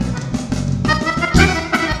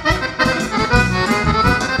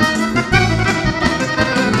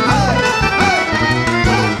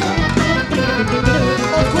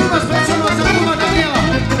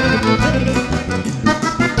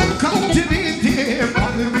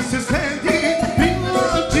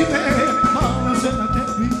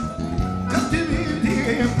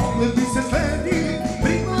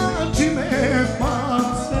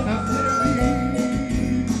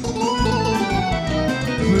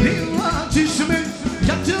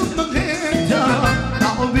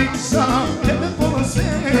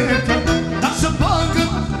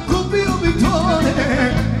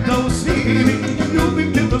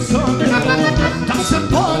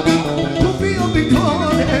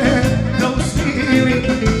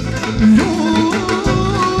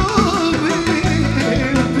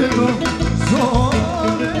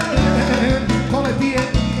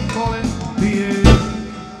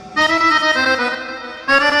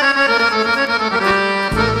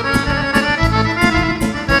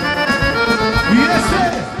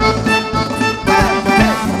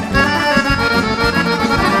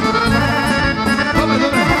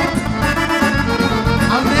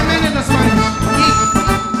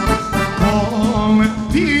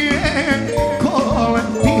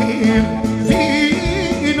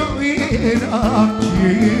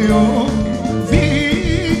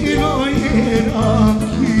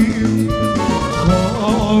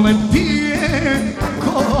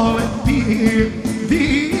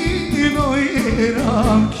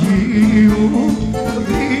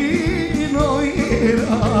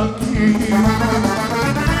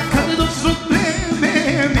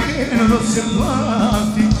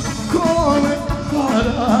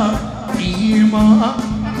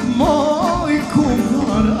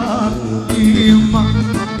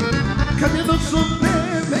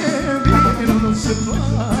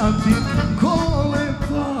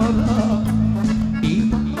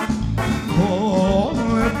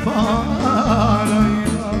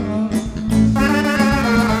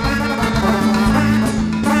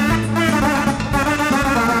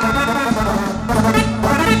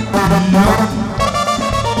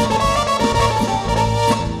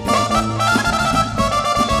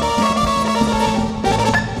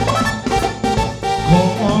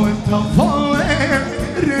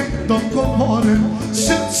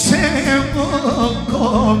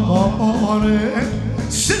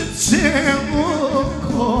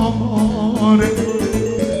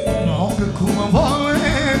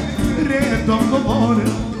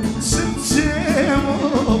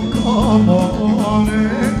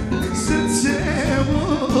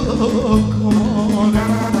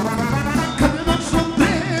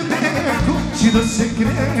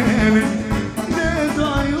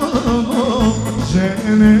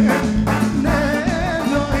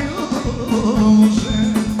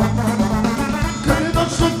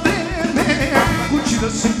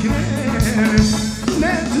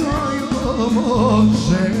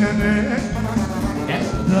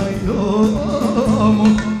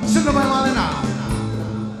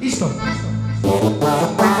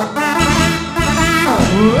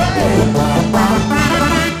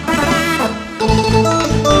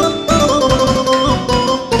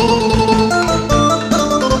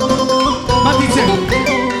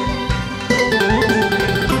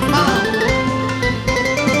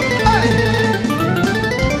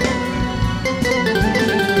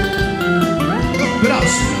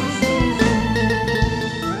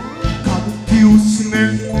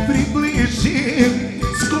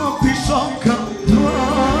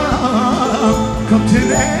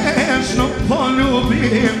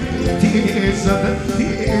 ti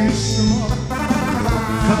zadrtiš moj.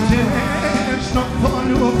 Kad te nežno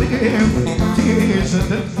poljubim, ti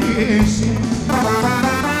zadrtiš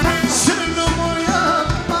srno moja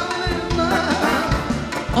malena,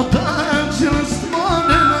 od anđela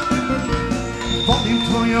stvorena. Volim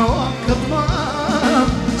tvoja oka dva,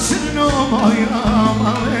 srno moja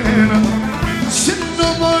malena, srno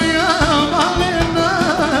moja malena,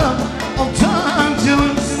 od anđela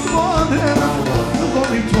stvorena.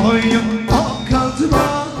 Volim tvoja oka dva,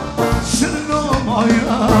 srno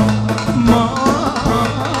moja malena.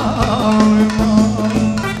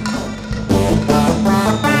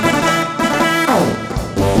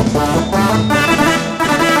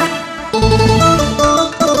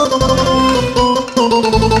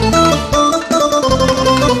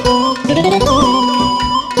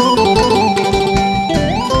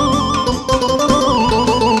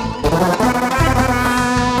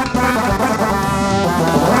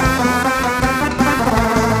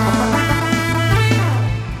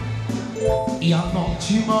 Ja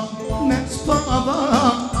noćima ne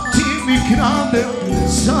spavam, ti mi krade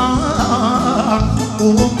san.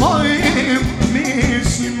 U mojim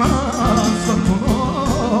mislima svaku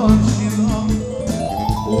noć idam,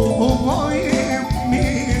 u mojim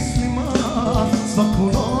mislima svaku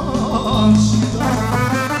noć idam.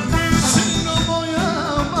 Srno moja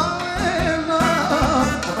malena,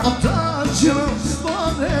 od anđela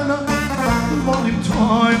stvorena. Volim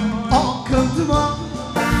tvoj oka dva,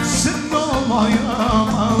 srno moja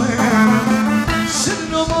malena,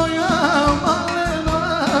 srno moja malena.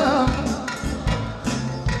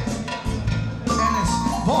 Enes,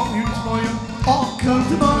 volim tvoja oka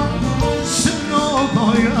dva, srno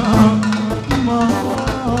moja malena.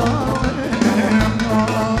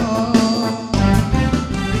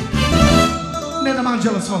 Ne dam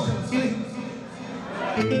anđela svoga, ili?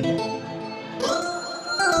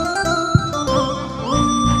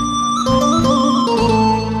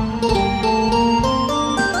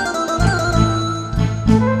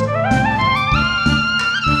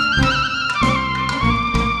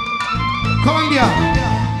 Kolumbija.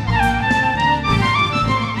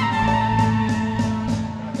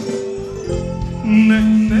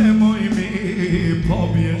 Nemoj mi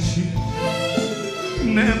pobjeći,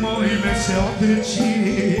 nemoj me se odreći.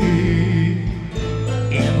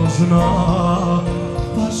 Evo zna,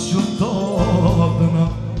 baš ću to dna.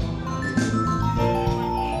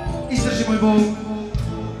 Izdrži moj bol.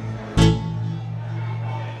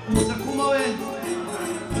 Za kumove,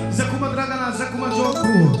 za kuma Dragana, za kuma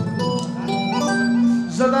Đoku,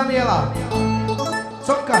 za Danijela,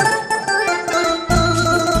 Coka.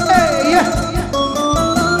 Ej, je!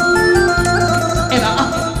 Eda,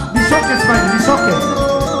 visoke smanje, visoke.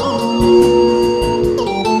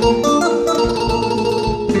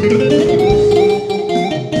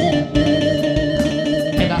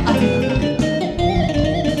 Eda,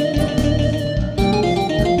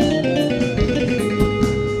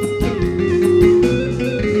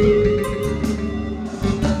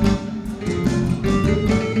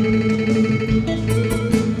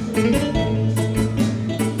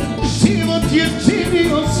 život je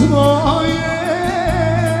činio svoje,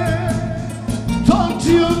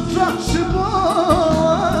 točio čaše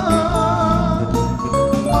bola,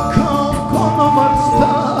 kao konobar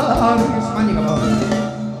stari, smanji ga malo,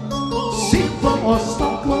 sipao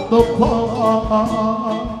staklo do pola,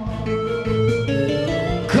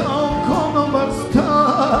 kao konobar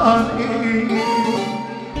stari,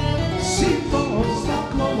 sipao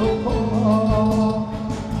staklo do pola.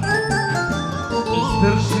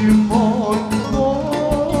 Izdrži moj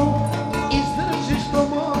bol, izdrži što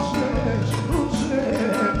možeš duže.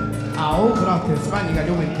 A ovo, brate, smanji ga,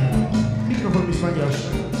 ljubite. Mikrofon mi smanji još.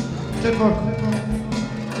 Četvorku.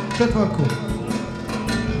 Četvorku.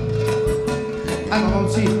 Ajmo,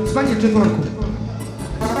 momci, smanji četvorku.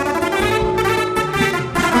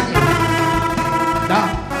 Smanji. Da.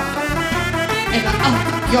 Eda,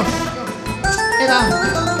 još. Eda.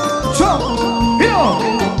 Čo? Jo!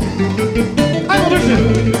 Ajmo brže!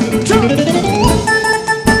 Čo?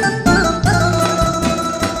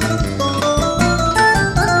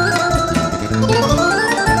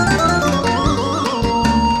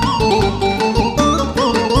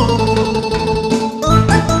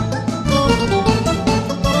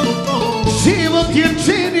 Život je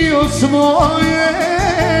činio svoje,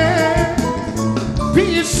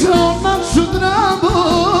 pisao našu dramu,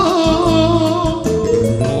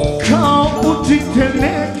 kao učitelj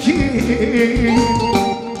neki,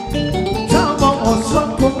 tamo o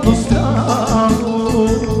svakom stranu,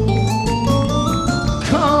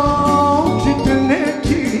 kao učitelj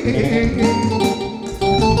neki,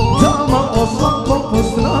 tamo o svakom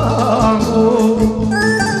stranu.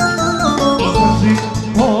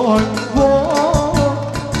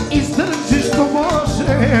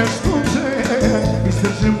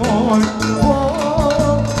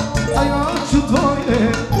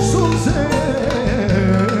 suze.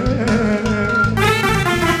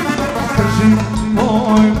 Izdrži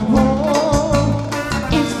moj bol,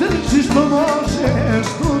 izdrži što možeš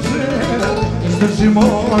duže. Izdrži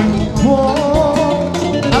moj bol,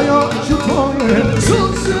 a ja ću tvoje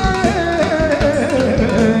suze.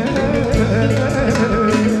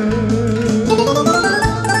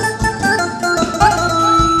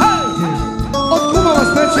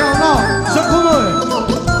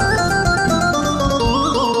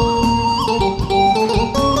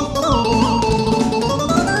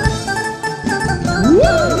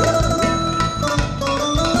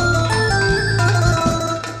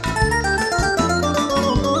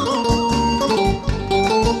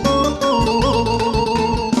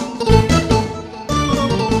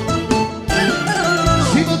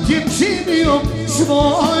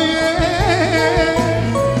 Svoje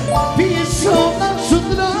pisao našu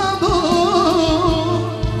dramu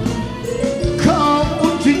kao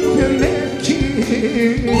učitelj neki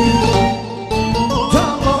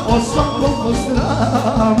tamo o svakom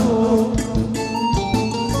zdravu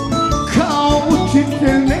kao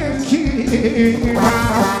učitelj neki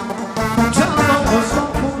tamo o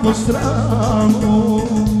svakom zdravu.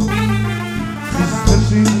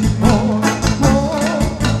 Izdrži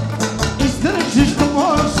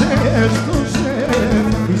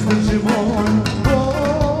izdrži moj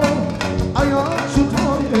bol, a ja ću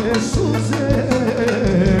tvoje suze.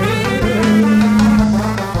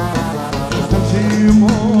 Izdrži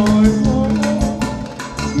moj bol,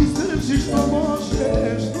 izdrži što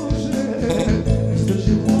možeš duže.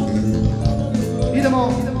 Izdrži moj. Idemo,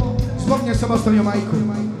 zbog nje sam ostavio majku.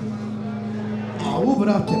 Au,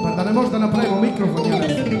 brate, pa da ne možda napravimo mikrofon jedan.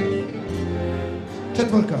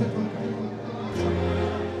 Četvorka.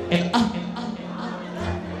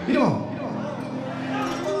 Idemo.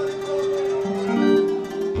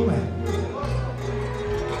 Kume.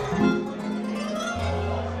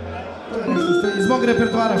 To je nešto iz mog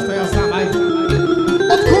repertoara što ja sam, ajde.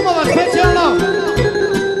 Od kumova specijalno.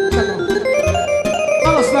 Tako.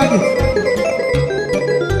 Malo snagi.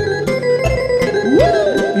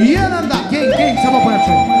 Jedan da, gang, samo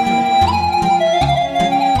pojačaj.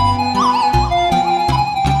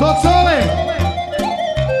 To cole.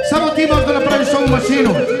 Samo ti možda napraviš ovu mašinu,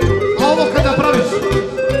 a ovo kad napraviš.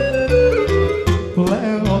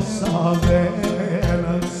 Pleno sam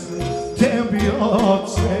venac, tebi od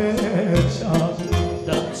cveća,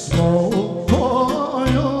 da smo u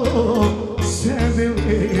boju se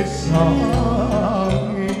bili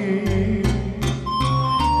sami.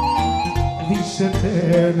 Više te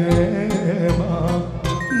nema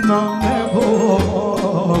na nebu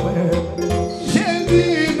ove,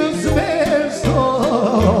 jedina zvezdo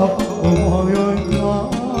u mojoj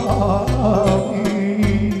glavi.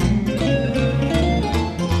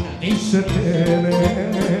 Više te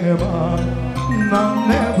nema na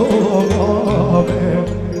nebu ove,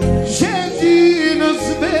 jedina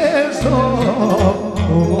zvezdo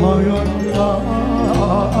u mojoj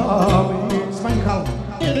glavi. Smanji halu.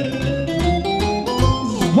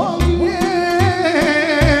 Zbog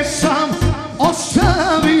nje sam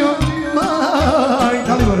ostavio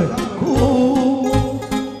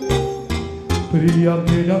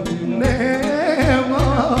prijatelja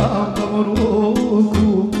nemam da mu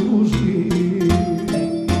ruku pruži,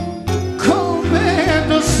 kome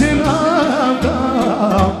da se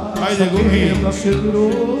nadam, ajde gurbi, da se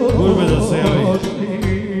druži. Gurbe da se javi.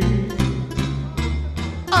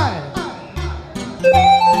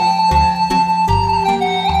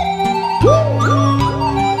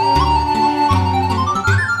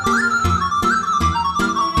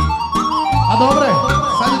 A dobre,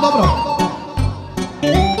 sad je dobro.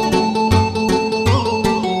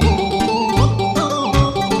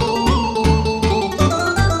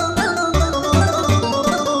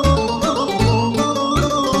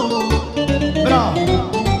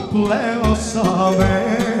 Pleo sam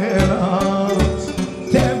venac,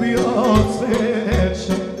 tebi od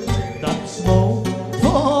cveća, da smo u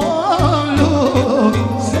polju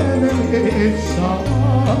se bili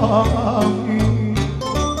sami.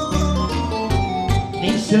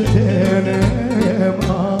 Više te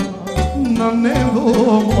nema na nebu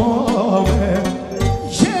mome,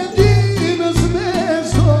 jedina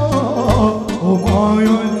zvezdo u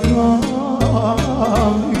mojoj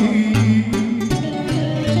glavi.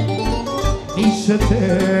 Više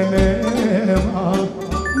te nema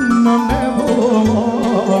na nebu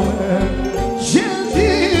mome,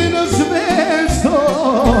 jedina zvezdo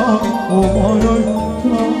u mojoj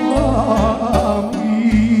glavi.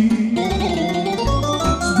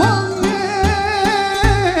 Zbog nje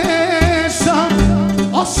sam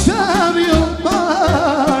ostavio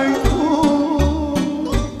majku,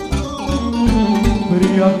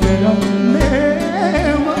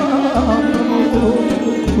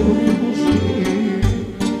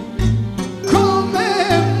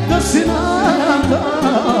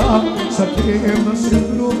 želim da se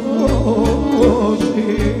družim.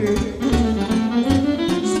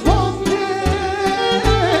 Zbog nje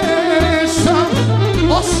sam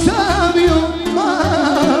ostavio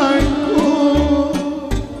majku,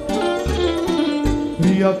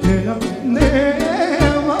 prijatelja nemam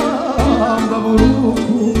da mu ruku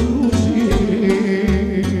pružim.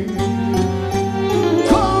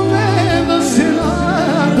 Kome da se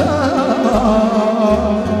nadam,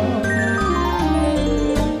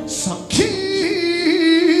 sa kim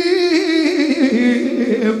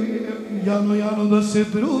Jano, Jano da se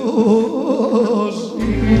družim.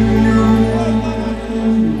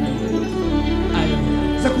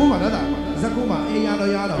 Za kuma, da, za kuma. Jano,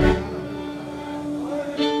 Jano.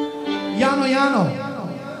 Jano, Jano.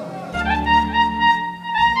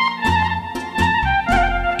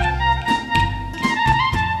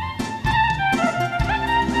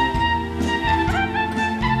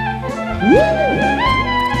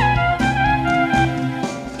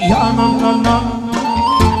 Jano, Jano.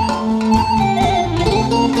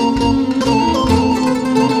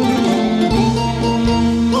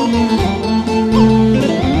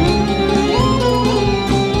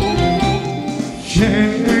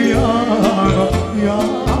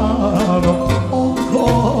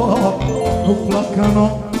 Uplakano,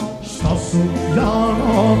 šta su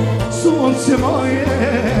Jano, sunce moje,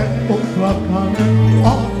 uplakane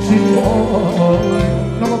oči tvoje.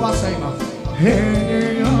 Mnogo basa ima.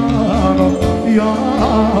 Hej, Jano,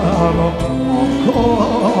 Jano, oko,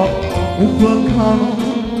 uplakano,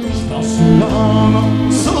 šta su Jano,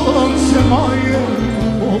 sunce moje,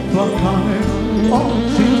 uplakane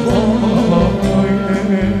oči tvoje.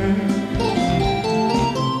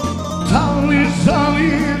 Da li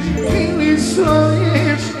žališ ili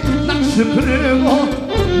žališ naše prvo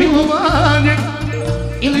milovanje,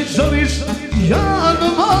 ili žališ Jano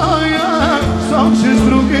moja što ćeš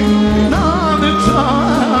drugi na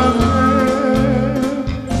večanje?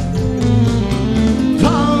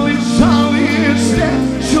 Da li žališ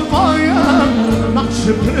sreću moja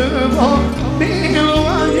naše prvo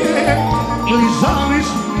milovanje, ili žališ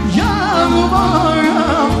Jano moja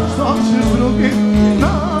što ćeš drugi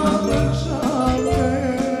na večanje?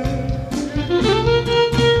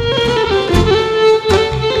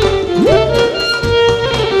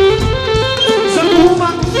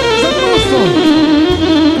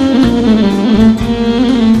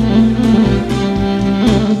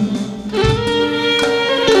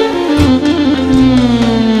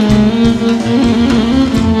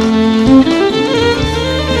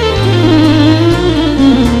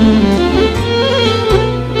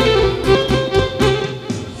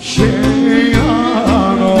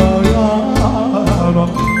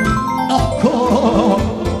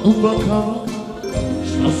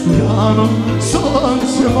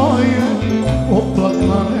 Sunce moje,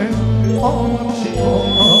 oplakane oči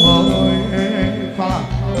tvoje. Hvala.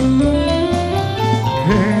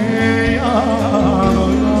 Hej, Jano,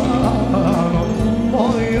 Jano,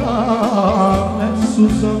 moja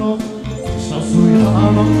nesuzano, šta su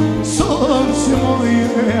Jano, sunce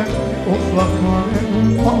moje, oplakane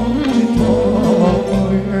oči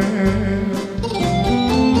tvoje.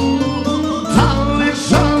 Da li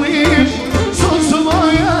žališ, sunce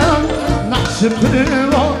moja, naše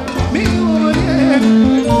prvo milovanje,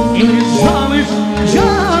 ili žališ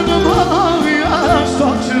Jano moja što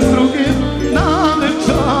ćeš drugim na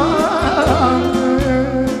večanje?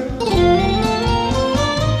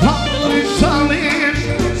 Da li žališ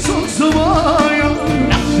sunce moja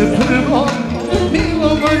naše prvo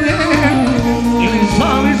milovanje, ili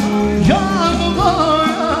žališ Jano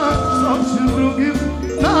moja što ćeš drugim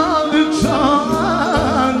na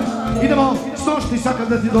večanje? Idemo snošti sad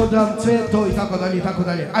da ti dodam cveto i tako dalje i tako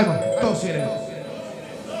dalje. Ajmo, to sviremo.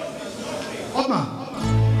 Odmah.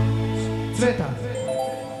 Cveta.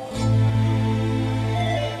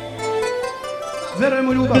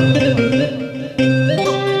 Verujemo ljubav.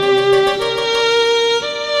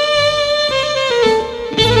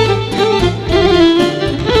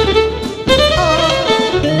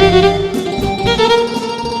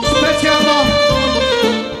 Specijalno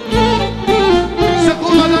za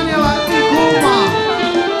kuma Danijela i kuma.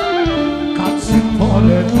 Kad si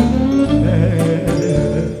pored mene,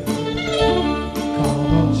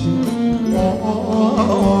 kada će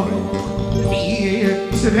nije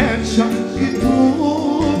sreća i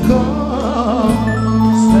tuga,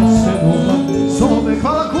 sve se nula zove.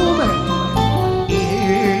 Hvala kume. I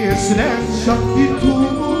sreća i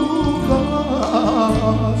tuga,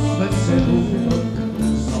 sve se nula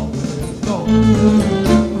zove.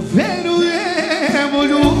 Verujem u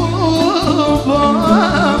ljubav,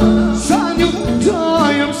 za nju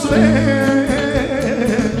dajem sve.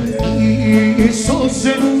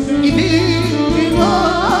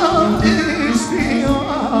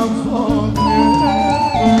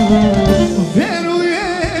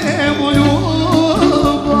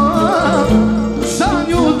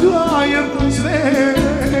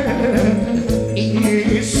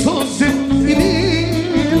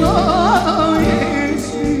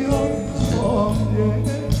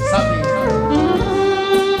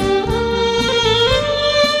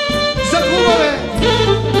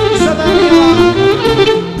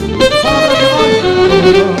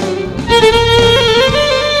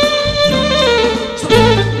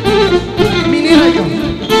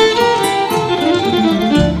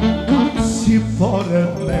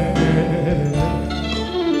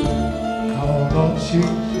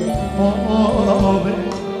 ove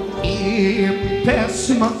i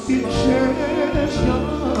pesma ti čežnja,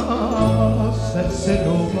 srce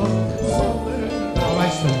ljubav zove.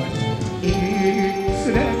 I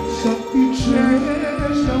sreća ti čežnja,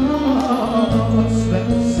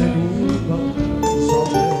 srce ljubav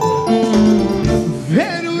zove.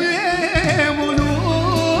 Verujem u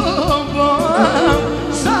ljubav,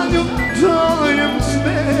 za nju dajem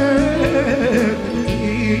sve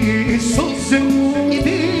i suze i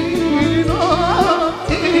vino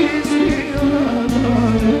ispijane.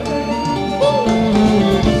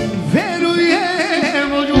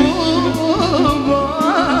 Verujem u ljubav,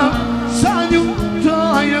 za nju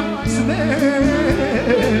dajem sve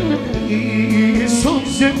i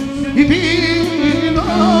suze i vino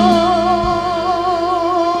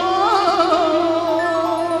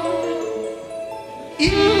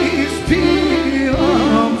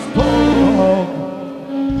ispijam zbog.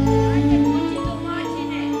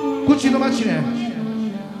 Kući domaćine.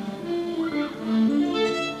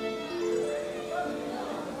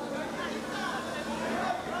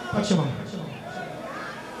 Pa ćemo.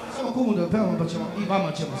 Samo komu da pevamo pa ćemo i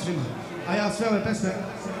vama ćemo svima. A ja sve ove pesme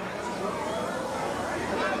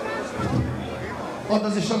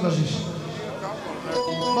odlaziš.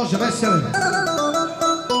 Može, veseli.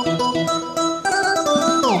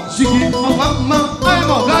 Sigi, mama,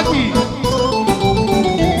 ajmo, dragi!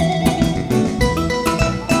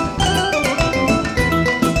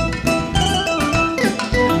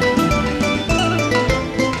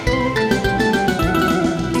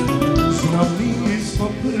 Znali smo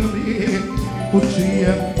prvi u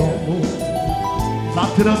čijem domu,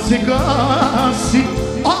 vatra se gasi,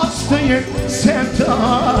 ostaje seta,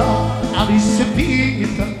 ali se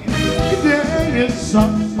pita gdje je sad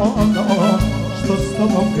ono što s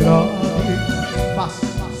tobom gradi. Bas,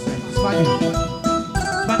 smanji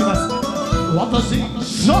bas. Odlazi,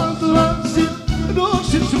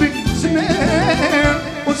 rušiš mi sne,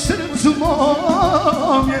 u srcu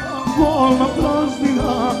mom je bolna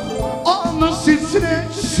praznina. Odnosi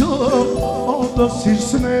sreću, odnosi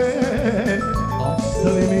sne,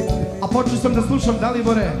 ostavi mi. A počeo sam da slušam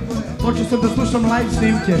Dalibore, počeo sam da slušam live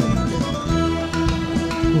snimke.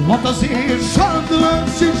 Odlaziš,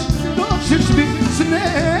 rušiš mi sne,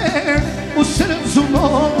 u srcu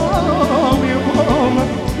mom je bolna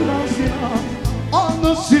praznina.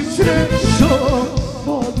 Odnosi sreću,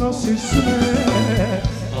 odnosi sne,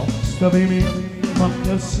 ostavi mi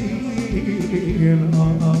makar sina.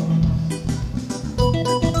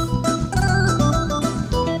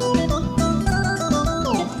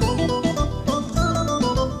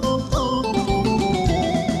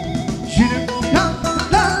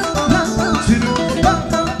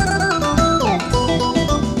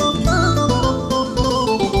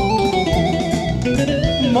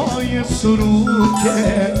 Moje su ruke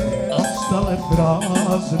ostale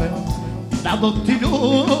prazne, dado ti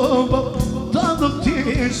ljubav, dado ti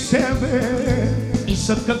sebe. I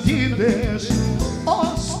sad kad ideš,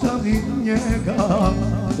 ostavi njega,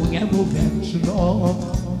 u njemu večno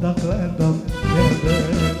da gledam tebe.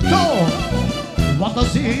 To!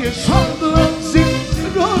 Odlaziš,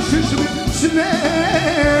 rušiš mi sne,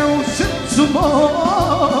 u srcu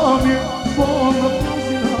mom je bolna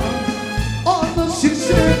praznina. Odnosi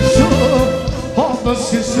sreću,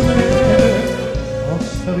 odnosi sve,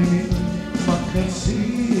 ostavi mi makar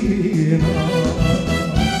sina.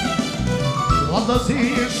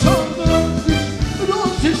 Odlaziš,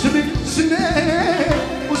 rušiš mi sne,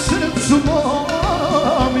 u srcu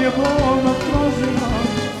mom je bolna praznina.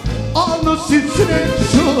 Odnosi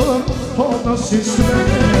sreću, odnosi sve,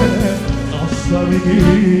 ostavi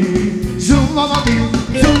mi. Zumama,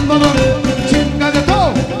 činga da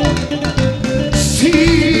to!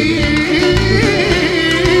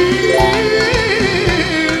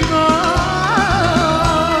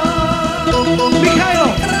 Mihajlo!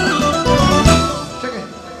 Čekaj.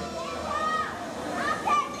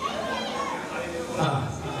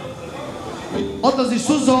 Odlaziš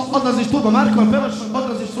suzo, odlaziš tubo. Marko, pevaš?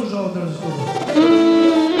 Odlaziš suzo, odlaziš tubo.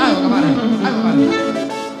 Ajmo ga, Mare. Ajmo, Mare.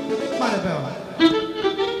 Mare peva.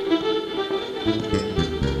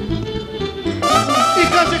 I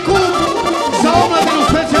kaže kum za omladinu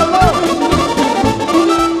specijalno.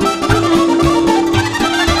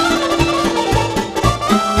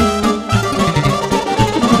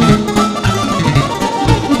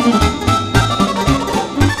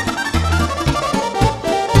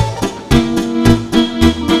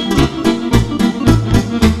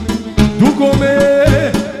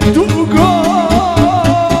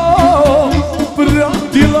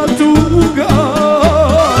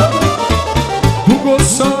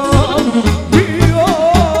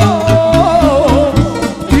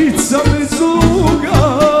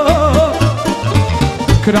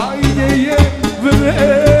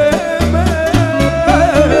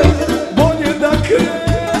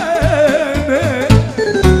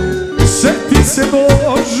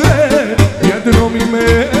 Bože, jednom i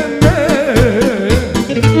mene.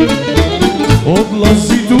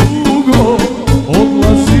 Odlazi dugo,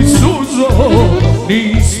 odlazi suzo,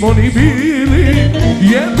 nismo ni bili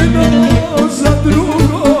jedno za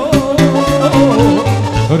drugo.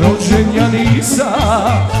 Rođenja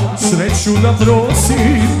nisam, sreću da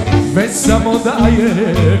prosim, već samo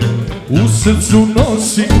daje, u srcu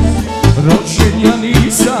nosim. Rođenja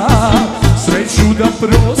nisam, sreću da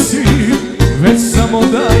prosim, već samo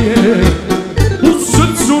daje, u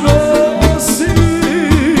srcu nosim.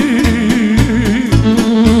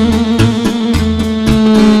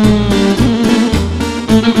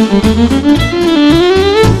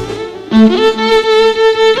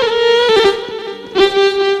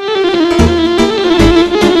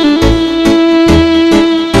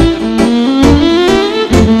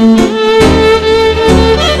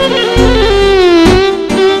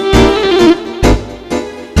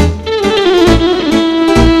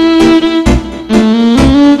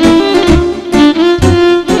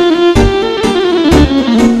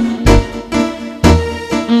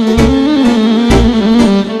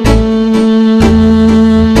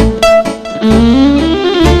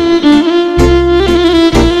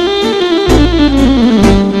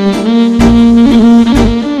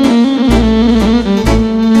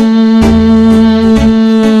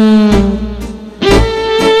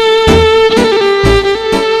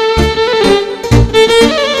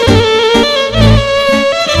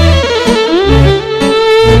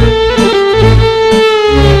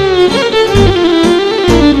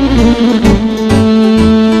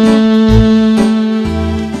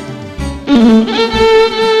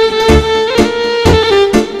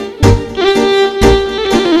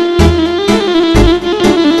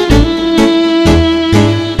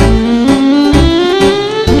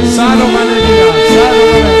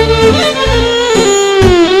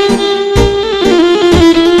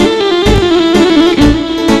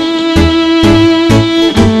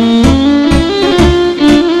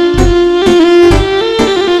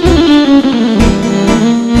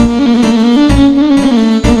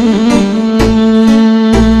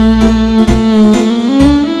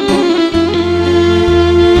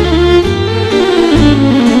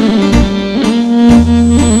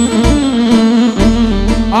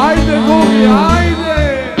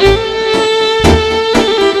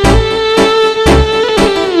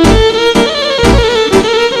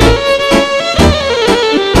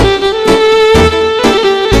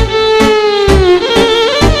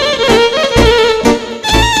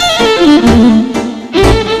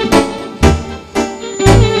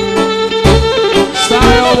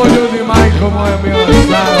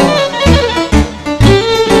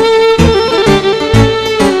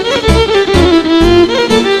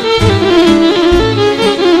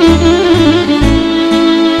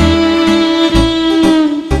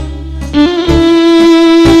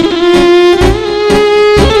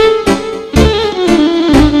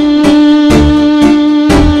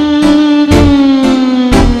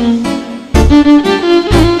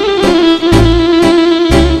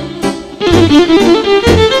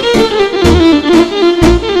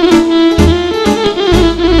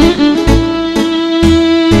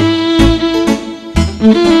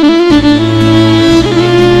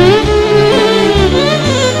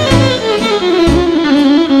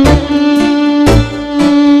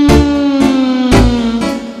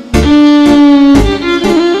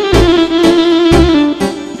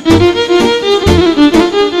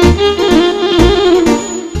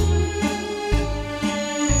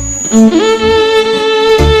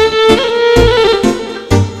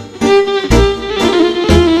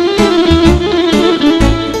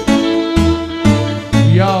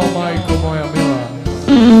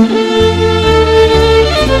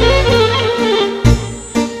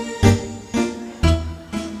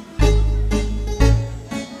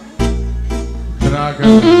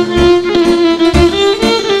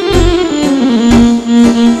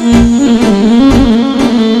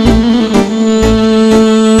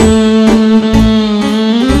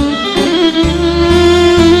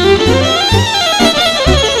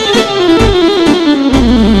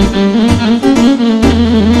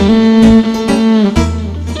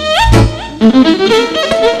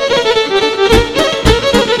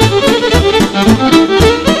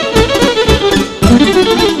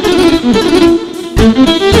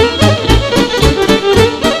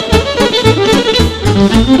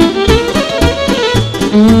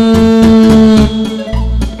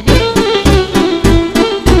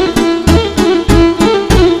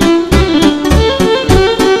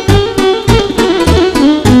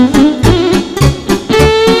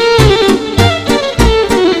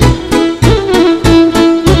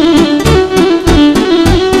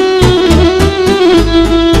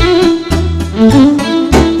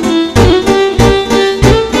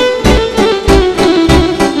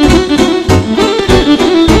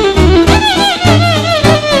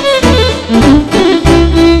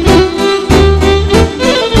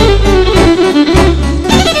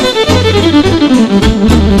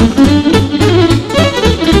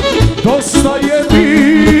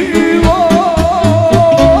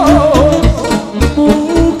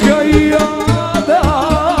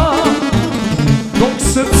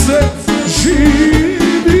 srce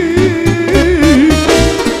živi,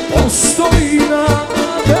 postoji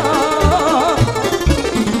nada,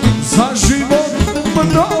 za život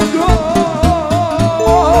mnogo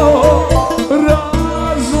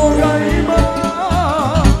razloga ima.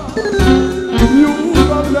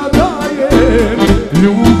 Ljubav da daje,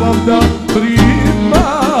 ljubav da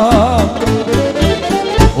prima.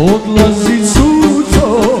 Odlazi suzo,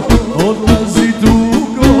 odlazi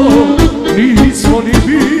dugo, nismo ni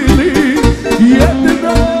bili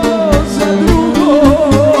jedno za drugo.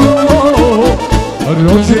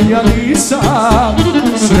 Rođen ja nisam,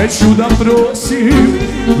 sreću da prosim,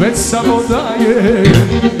 već samo daje,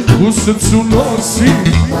 u srcu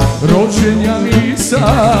nosim. Rođen ja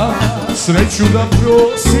nisam, sreću da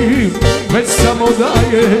prosim, već samo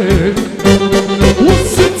daje, u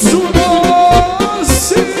srcu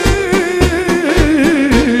nosim.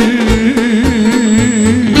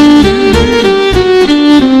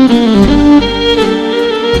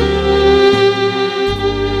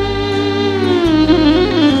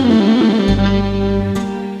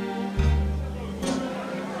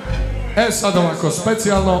 Sad ovako,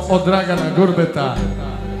 specijalno od Dragana Gurbeta,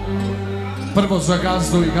 prvo za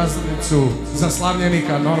gazdu i gazdanicu, za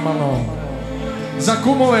slavljenika normalno, za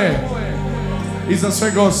kumove i za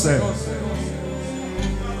sve goste,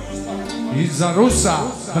 i za Rusa,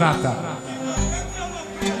 brata,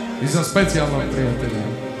 i za specijalnog prijatelja.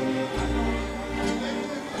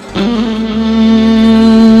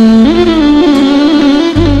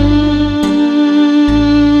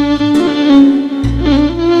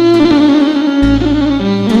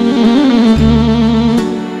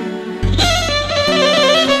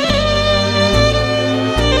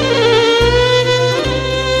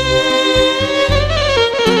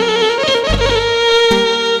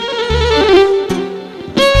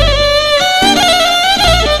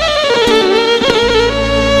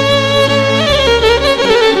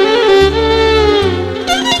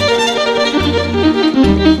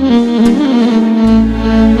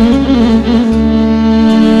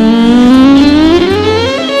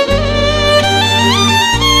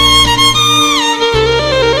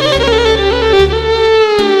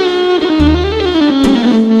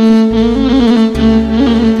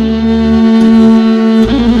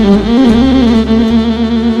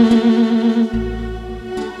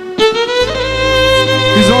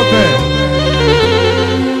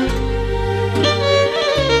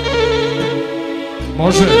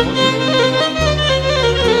 Može.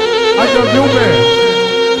 Ajde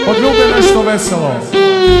od Ljube nešto veselo.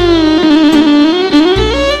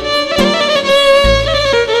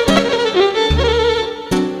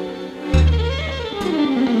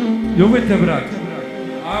 Ljubite brat?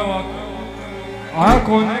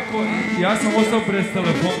 Ako neko, ja sam ostao bez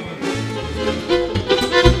telefona.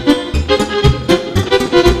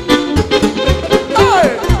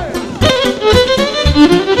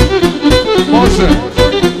 Može,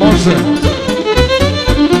 može.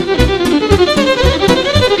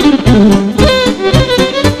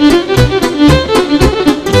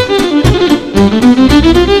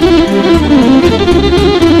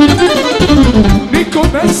 Niko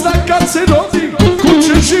ne zna kad se rodi,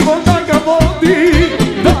 kuće života ga vodi.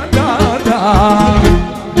 Da, da, da,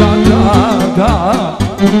 da, da, da.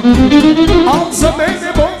 Al za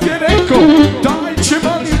mene Bog je rekao, taj će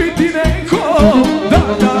vam biti neko. Da,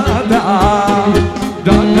 da, da,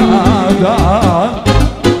 da, da, da.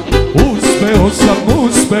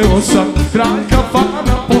 Uspeo sam, kralj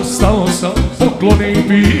kafana postao sam. Poklone i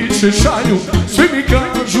piće šalju, svi mi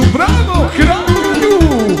kažu bravo kralju.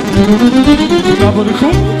 Na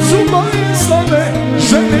vrhuncu moje slave,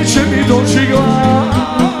 žene će mi doći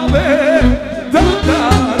glave. Da,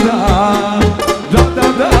 da, da, da, da,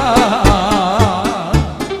 da.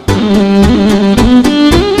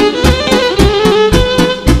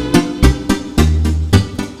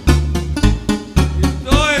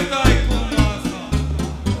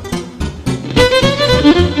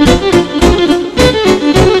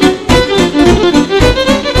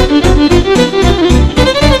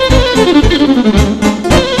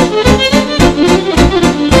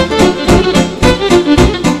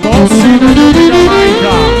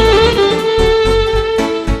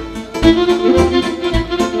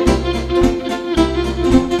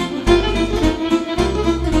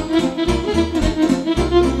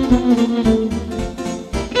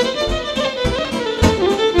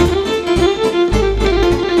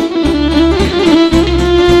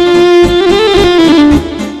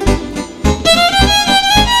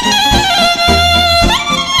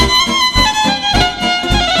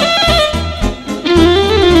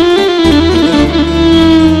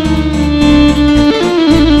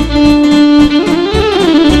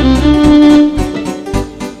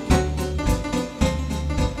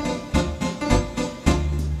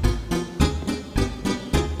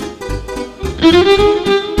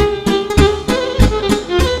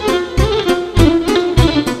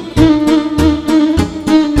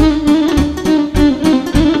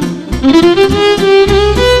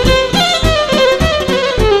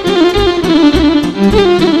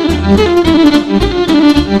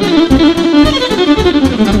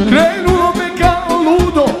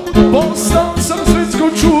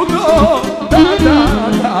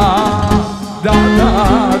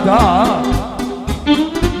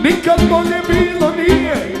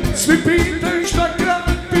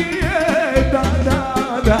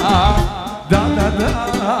 da, da,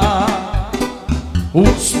 da.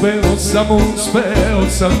 Uspeo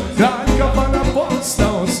sam, kralj kafana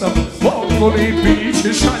postao sam, pokloni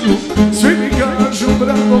piće šalju, svi mi kažu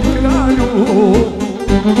bravo kralju.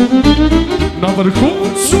 Na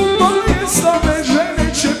vrhuncu moje slave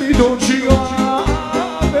žene će mi doći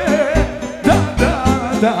glave, da, da,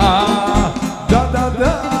 da, da, da,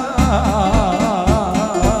 da.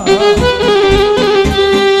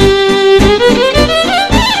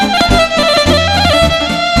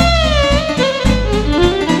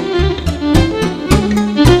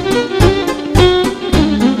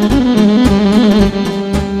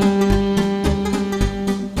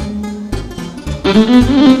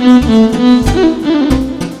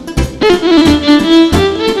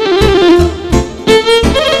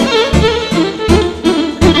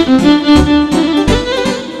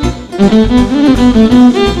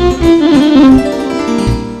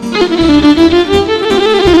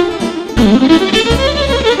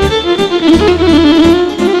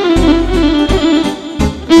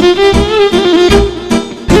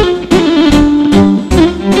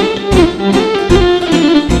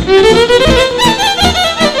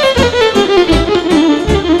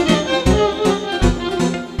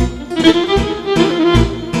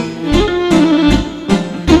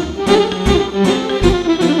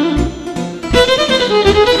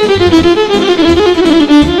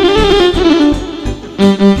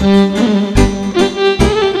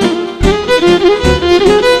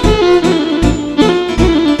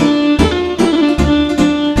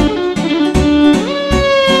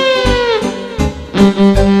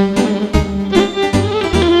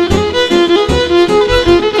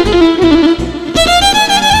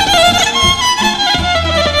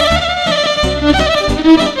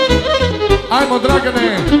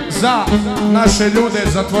 Za naše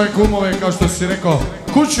ljude, za tvoje kumove, kao što si rekao,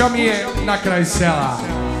 kuća mi je na kraj sela.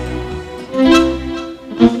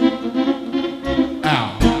 Evo.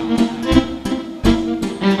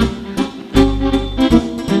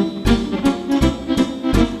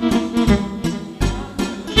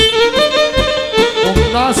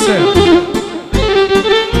 Nase.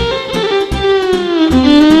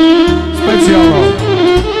 Specijalno.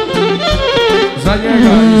 Za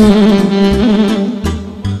njega isto.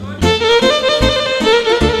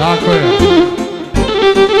 Tako je.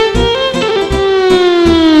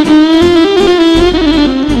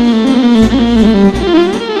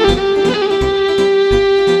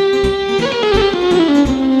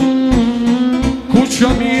 Kuća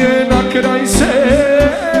mi je na kraj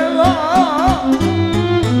sela,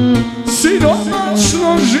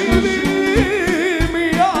 siromašno živim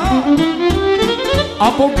ja,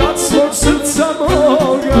 a bogatstvo srca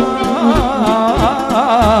moga,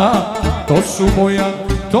 to su moja,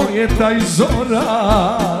 to je taj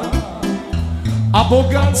zora, a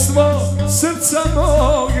bogatstvo srca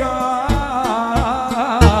moga,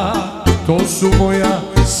 to su moja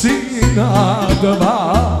sina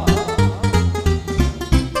dva.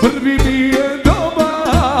 Prvi mi je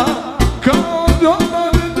dobar kao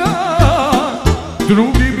dobar dan,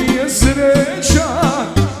 drugi mi je srećan,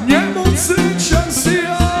 njemu srećan si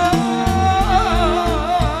ja,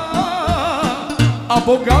 a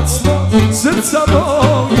bogatstvo srca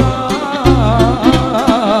moga,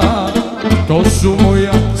 to su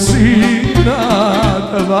moja sina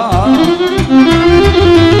dva.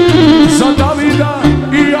 Za Davida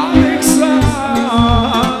i Aleksa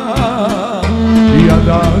ja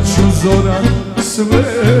daću Zoran sve.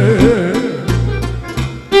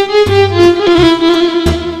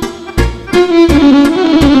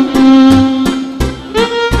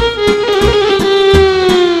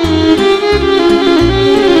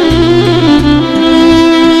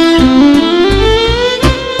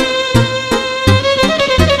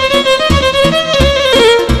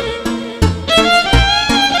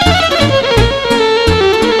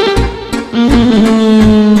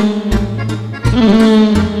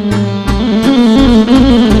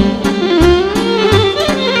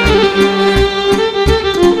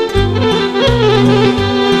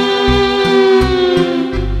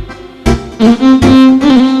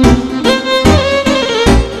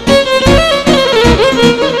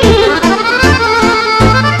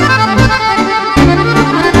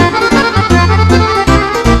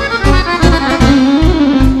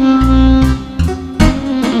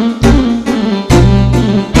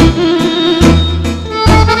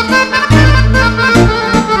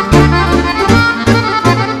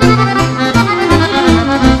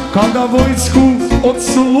 Kada vojsku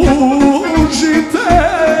odslužite,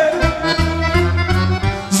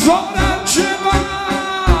 Zoran će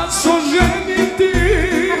vas oženiti.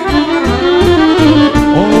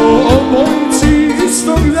 O vojci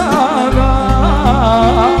istog dana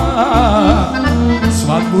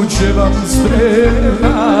će vam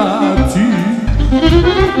spremati.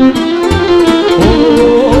 O,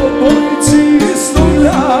 bojici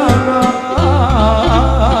Stoljana,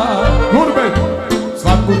 Gurbet,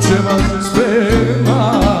 svadbu će vam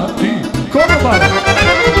spremati. Konobar,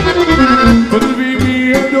 prvi mi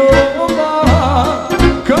je doma,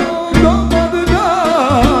 kao dobar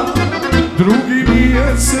dan, drugi mi je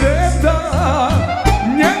sretan,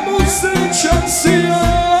 njemu srećan si ja.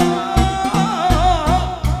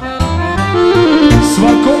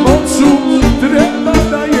 Svakom ocu treba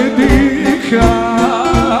da je diha,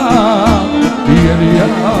 jer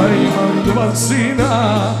ja imam dva sina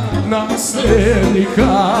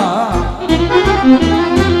naslednika.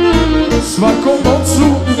 Svakom ocu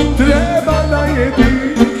treba da je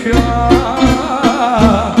diha,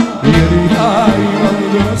 jer ja imam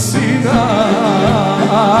dva sina.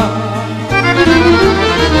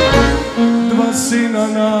 Dva sina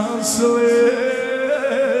naslednika.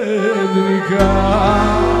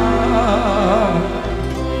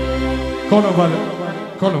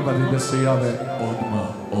 Konobari da se jave odmah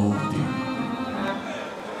ovdje.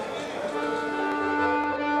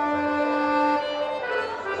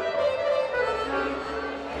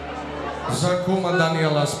 Za kuma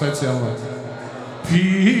Danijela specijalno.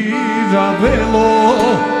 Piravelo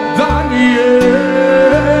Danijel,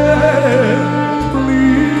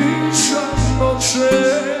 plišano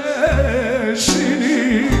češini.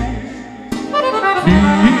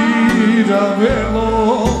 Piravelo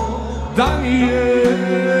Danijel,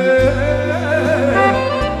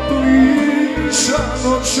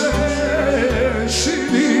 plišano češini.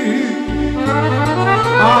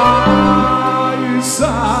 Aj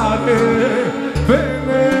sare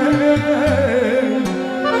pene,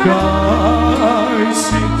 kaj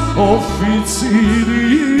si oficiri.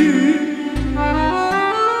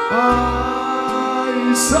 Aj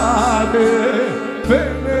sare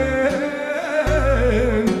pene,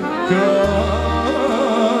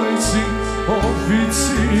 kaj si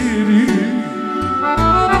oficiri.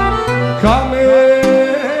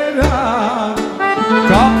 Kamera,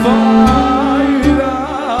 kafajra,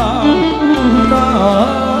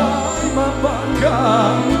 najma baka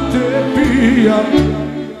te pijam.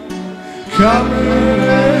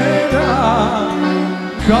 Kamera,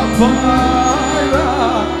 kafajra,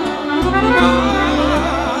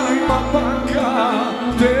 najma baka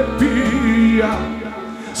te pijam.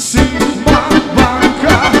 Sigma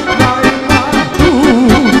banka, najma tu,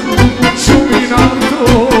 šuminarto,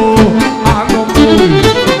 ano moj.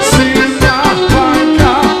 Sigma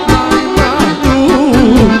banka, najma tu,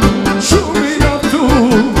 šuminarto.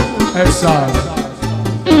 Sad.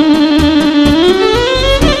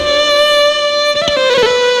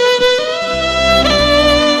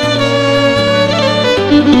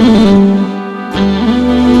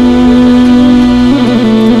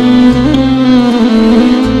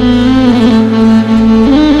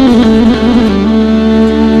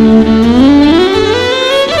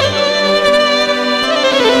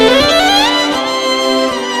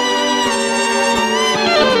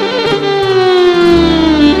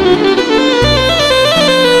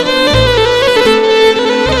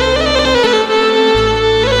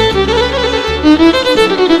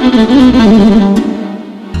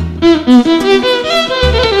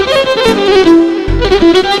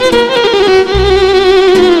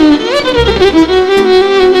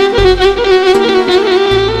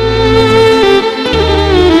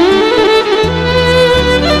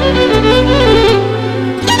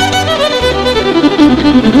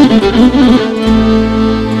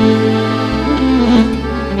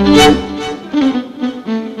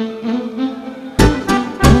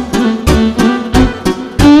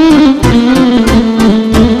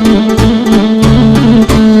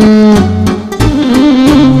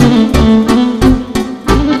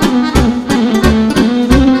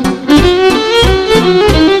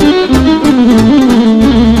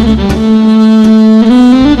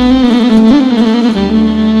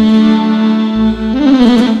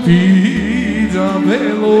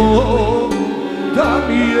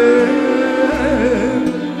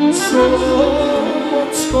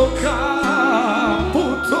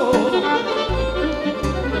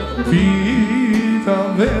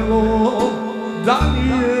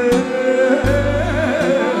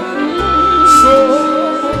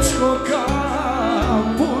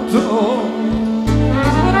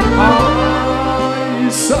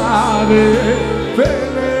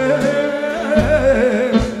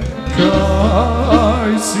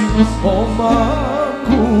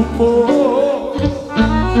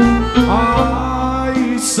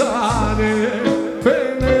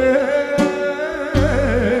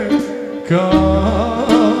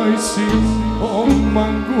 Kaj si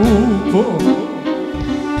mangupo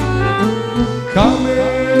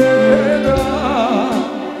kamera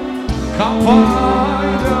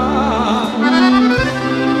kapajda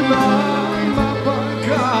najma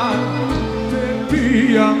baka te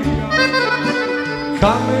pijam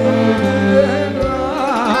kamera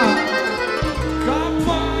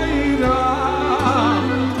kapajda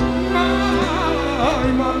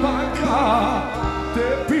najma baka te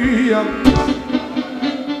pijam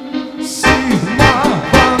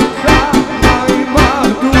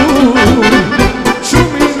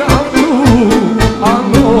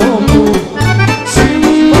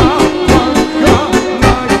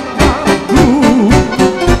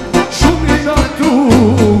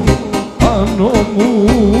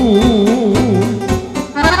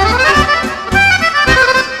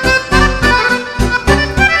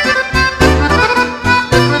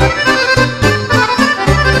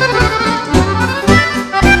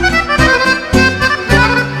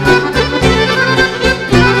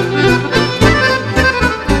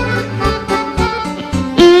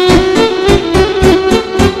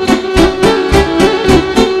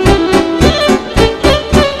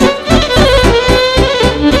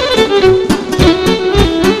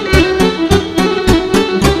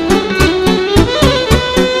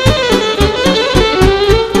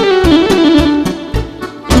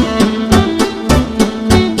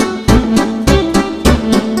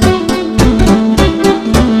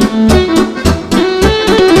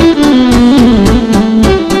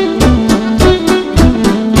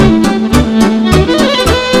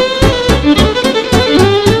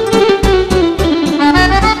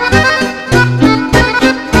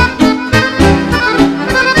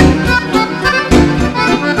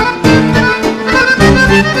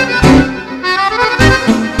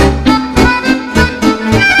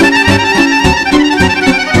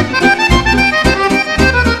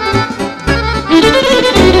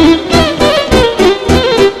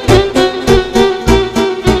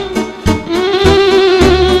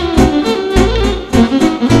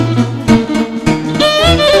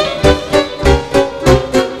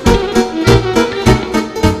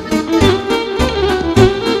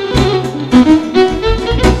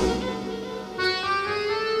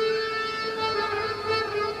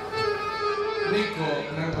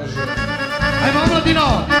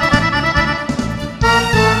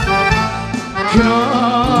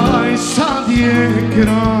Kraj, sad je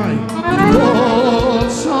kraj,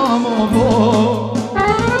 od samo Bog.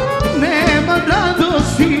 Nema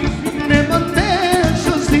radosti, nema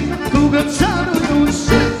nešnosti, tuga caruje u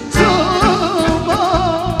srcu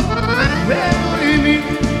moj. Veruj mi,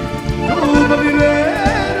 ljubavi,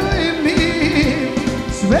 veruj mi,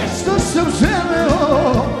 sve što sam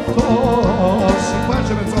želeo, to si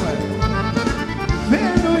plaće me cole.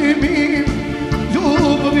 Veruj mi,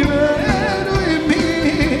 ljubavi, veruj mi,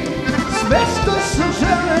 sve što sam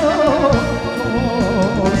želeo,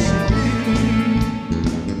 to si ti.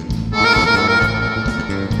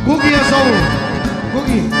 Gugi, ja zovu,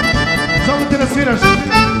 Gugi, zovu te da sviraš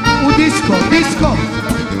u disko, disko.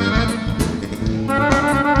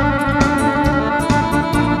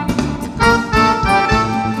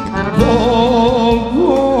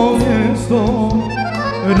 Bol mjesto,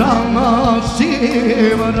 rana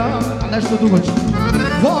šiva rana, a nešto dugoče.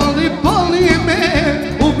 Boli me,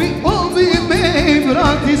 ubi me i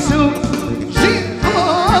vrati se u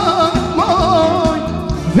život moj.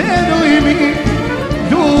 Veruj mi,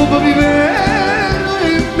 ljubavi,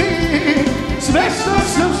 veruj mi, sve što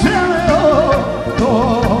sam želeo,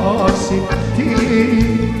 to si ti.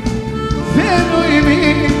 Veruj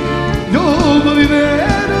mi, ljubavi,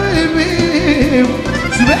 veruj mi,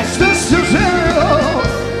 sve što sam želeo.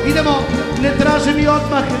 Idemo, ne traži mi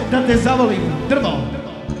odmah da te zavolim. Drvo.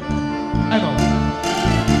 Ajmo.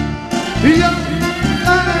 Ja,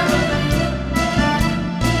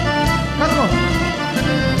 kako?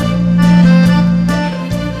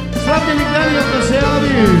 Slavljeni Danijelov da se javi.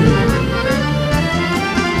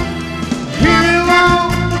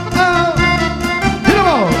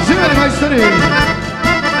 Idemo, živjeli majstori.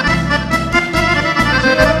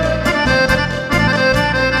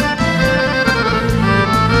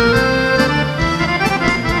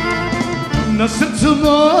 Na srcu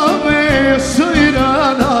mome još i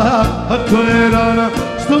rana, a to je rana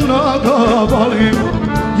što mnogo volim.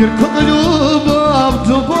 Jer kod ljubav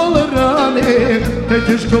do bola rane, te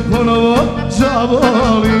teško ponovo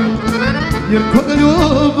zavolim. Jer kod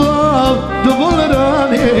ljubav do bola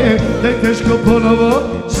rane, te teško ponovo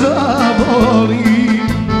zavolim.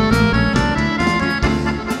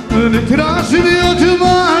 Ne traži mi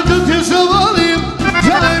odmah da te zavolim,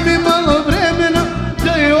 daj mi malo vremena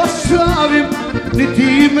da je ostavim. Ni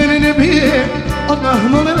ti mene ne bije, odmah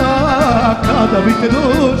molila, kada bi te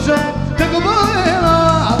duša tako bolela.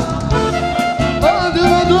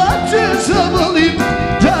 Odmah dlače zabolim,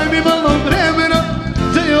 daj mi malo vremena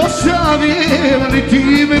da je ostavim, ni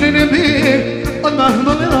ti mene ne bi odmah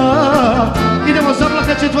molila. Idemo,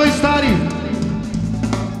 zaplakat će tvoji stari.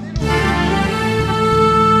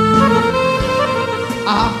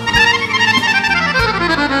 Aha.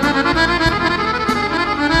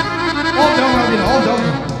 Ovdje, omladina, ovdje.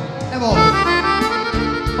 Evo ovdje.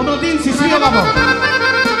 Omladinci, svi ovamo.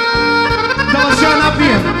 Da vas ja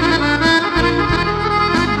napijem.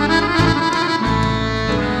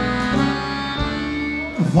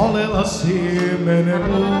 Volela si mene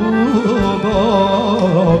ludo,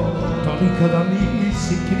 to nikada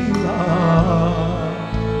nisi krila.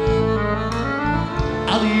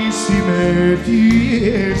 Ali si me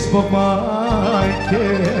ti zbog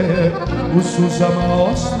majke u suzama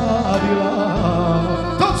ostavila.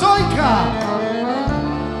 To Cojka!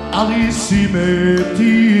 Ali si me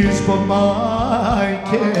ti zbog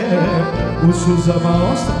majke u suzama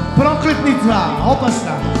ostavila. Prokletnica,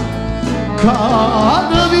 opasna.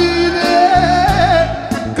 Kada vide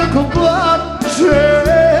kako plačeš,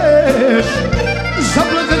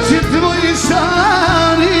 zaplakat će tvoji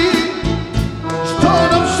sani, što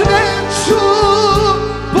nam sreću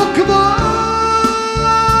pokvari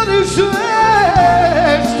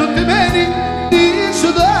sve, što te meni nisu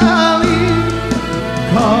dali.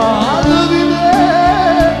 Kada vide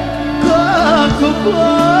kako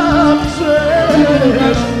plačeš,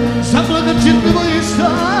 zaplakat će tvoji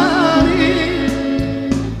sani,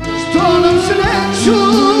 što nam sreću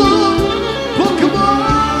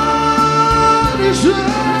pokvari sve,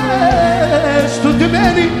 što te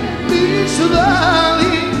meni nisu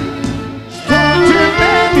dali, što te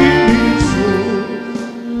meni nisu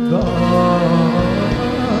dali.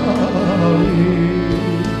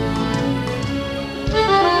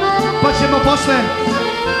 Pa ćemo posle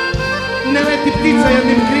Ne leti ptica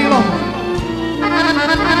jednim krilom.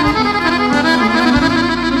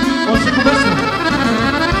 Osim u vrstu.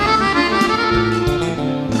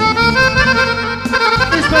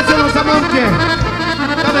 I specijalno za momke.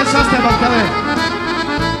 Kada je sastavan, kada je?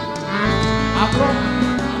 Ako?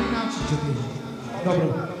 Dobro.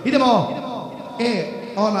 Idemo.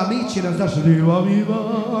 Ona Mići nam znaš. Viva, viva,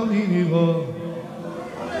 viva.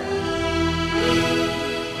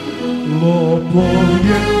 Lopov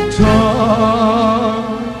je taj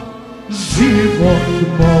život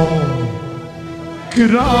moj,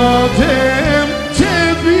 kradem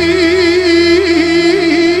tebi,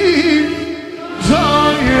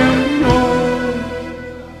 dajem njoj,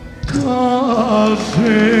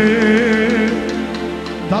 kaže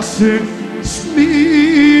da se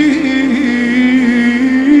smiri.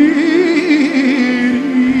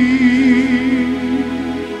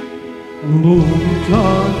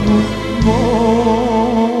 Lutanju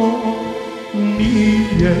moj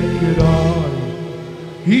nije kraj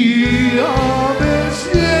i ja bez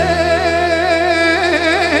nje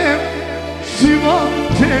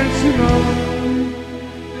živote znam.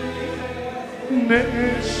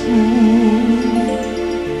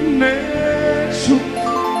 Neću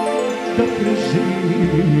da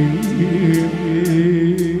preživim.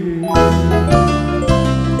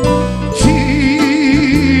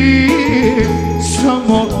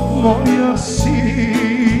 Samo moja si,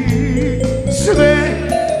 sve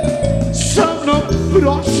sa mnom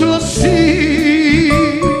prošla si.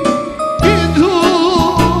 Idu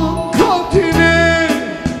godine,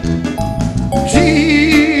 ti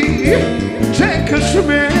čekaš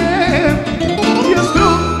me, ja s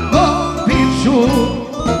drugom piću,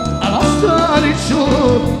 ali ostarit ću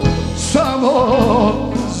samo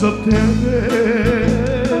za tebe.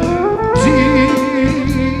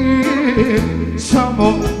 Samo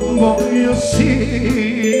moja si,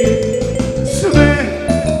 sve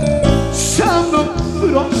sa mnom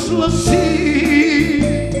prošla si.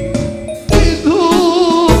 Idu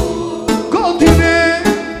godine,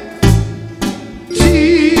 ti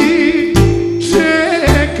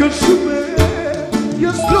čekaš me,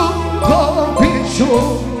 ja s drugom piću,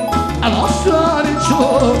 ali ostarit ću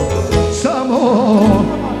samo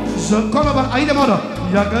za konobar. A idemo ono.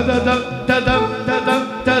 Ja ga da.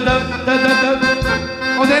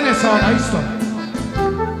 Od Enesa ona isto.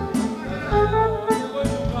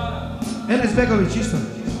 Enes Begović isto.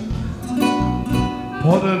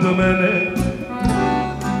 Pored mene.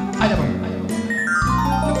 Ajdemo.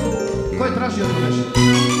 Ko je tražio da nešto? Ti.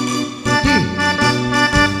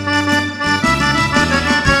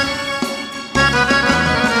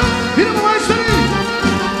 Idemo majstori!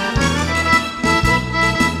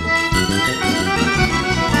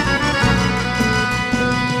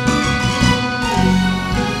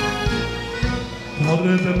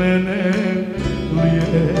 mene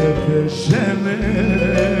lijepe žene,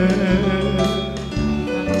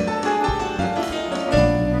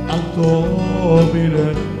 a to mi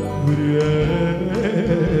ne vrijedi.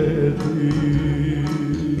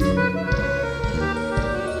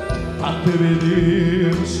 A te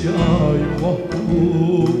vidim sjaju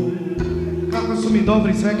oku. Kako su mi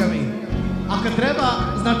dobri, svega mi. A kad treba,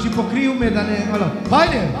 znači pokriju me da ne, ono,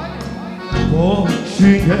 hajde!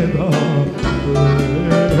 Počinje da leti.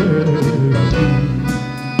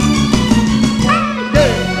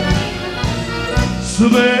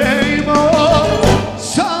 Sve imao,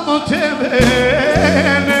 samo tebe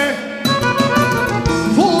ne.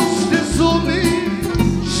 Puste su mi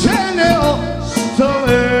žene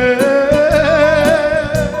ostale.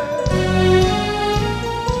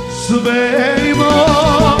 Sve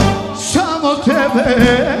imao, samo tebe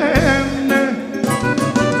ne.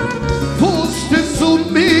 Puste su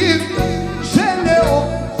mi žene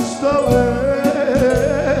ostale.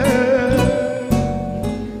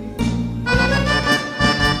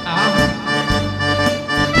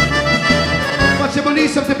 Pa ćemo,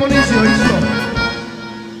 nisam te ponizio isto.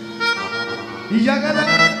 I ja ga da...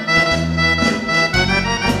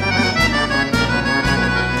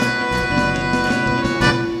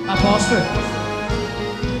 A posle?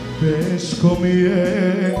 Teško mi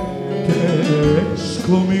je,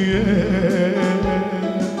 teško mi je.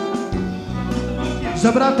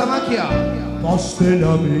 Za brata Makija.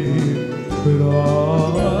 Postelja mi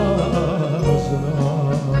prazna.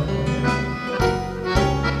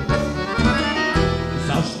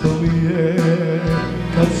 Zašto mi je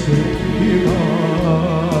kad se ima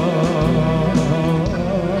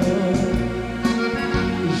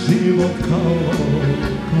život kao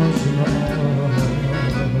kazna?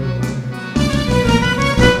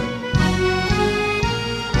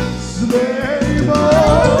 Sve ima,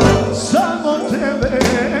 samo tebe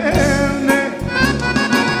ne.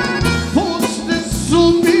 Puste su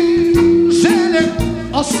mi žene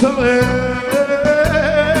ostale.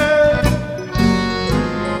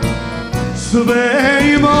 Sve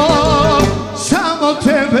ima, samo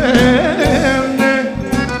tebe ne.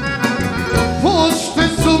 Puste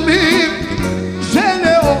su mi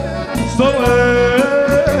žene ostale.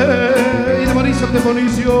 Idemo, nisam te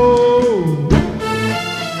ponizio.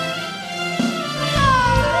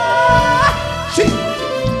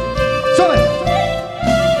 Zove!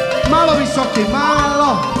 Malo visoki,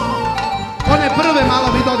 malo! One prve malo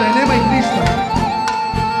mi dodaje, nema ih ništa.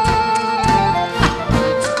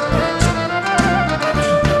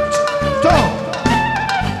 To!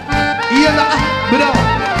 I jedna, bravo!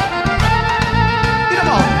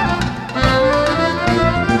 Idemo!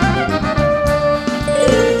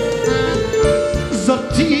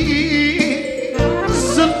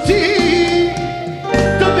 Za ti,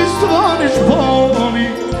 da mi stvoriš boli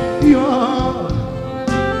ja.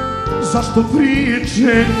 Zašto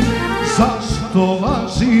priče, zašto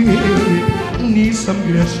laži, nisam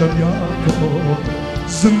grešan, ja to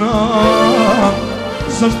znam.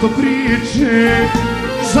 Zašto priče,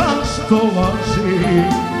 zašto laži,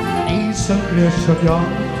 nisam grešan, ja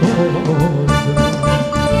to znam.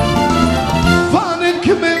 Pa nek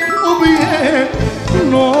me ubije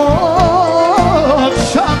noć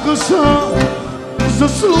ako sam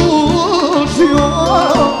zaslužio,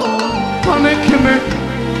 pa nek me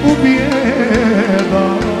ubije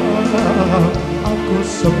dan ako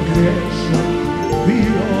sam grešan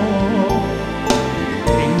bio,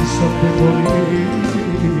 nisam te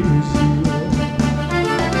ponizio.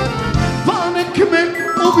 Pa nek me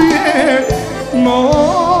ubije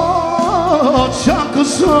noć ako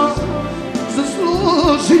sam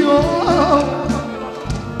zaslužio,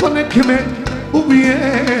 pa nek me ubije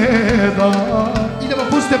dan. Idemo,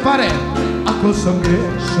 puste pare. Ako sam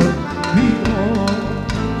grešan bio,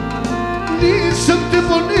 nisam te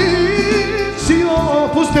ponizio.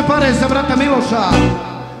 Puste pare za brata Miloša.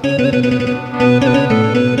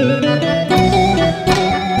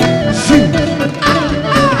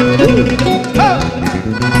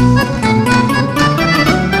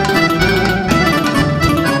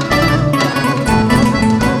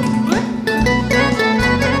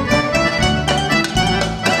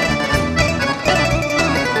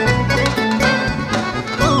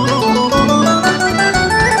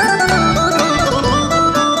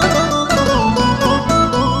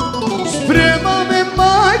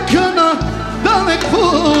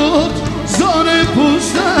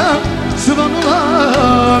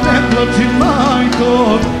 Plači majko,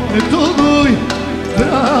 ne tuguj,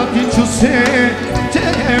 vratit ću se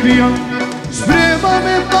tebi ja. Sprema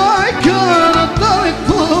me majka na dalek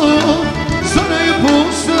put, zona je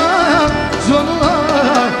pusta, zvonula,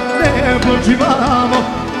 ne plači mamo,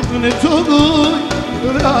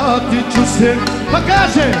 vratit ću se. Pa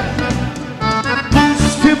kaže,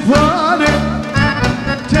 pusti pare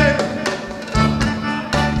te.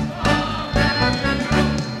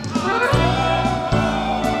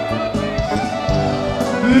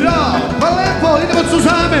 Bravo, pa lepo, idemo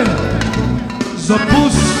Suzamen.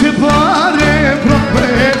 Zapusti pare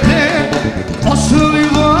proklete, osli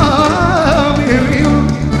vam milijun.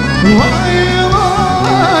 Vaj,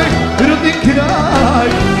 rodni kraj,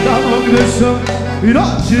 tamo gde sam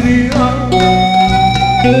rođen ja.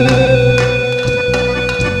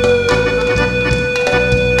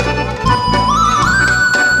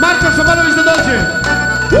 Marko Šabanović da dođe.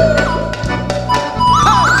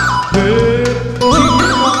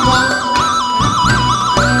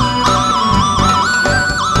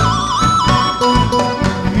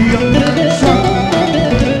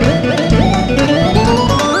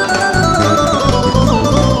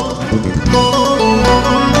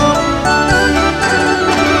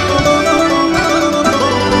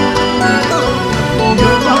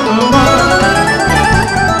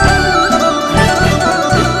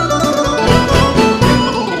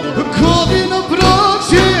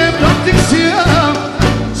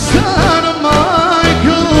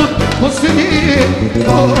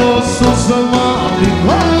 O suza mali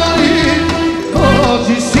mali,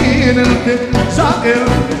 oggi si nel te zager.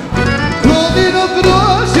 Godina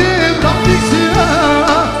prođe, vratnik se ja,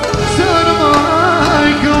 sad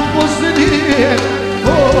mai che un posljednije. O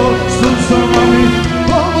suza mali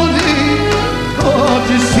mali,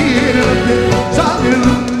 oggi si nel te zager.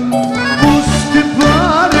 Pusti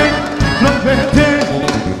pare, propete,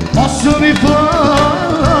 osnovi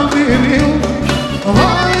familiju.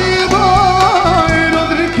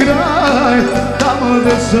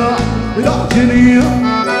 Sa rođen ja,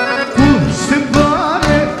 pusti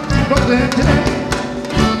pare proklete,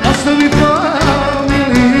 ostavi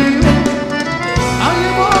familiju.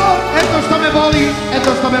 Ajmo, eto što me boli, eto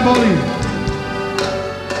što me boli.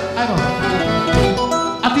 Ajmo.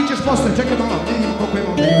 A ti ćeš posle, čekaj malo, vidim koliko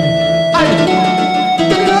imamo ljudi. Ajde.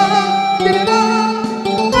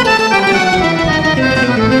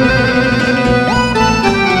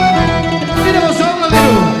 Idemo za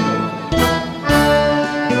omladinu.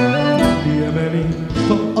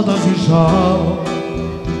 Odaziš žao,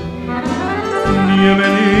 nije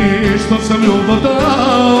meni što sam ljubav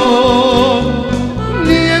dao,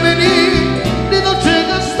 nije meni ni do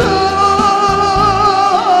čega stao.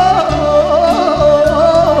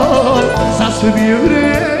 Sasvim je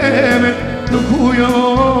vreme dok ujamo,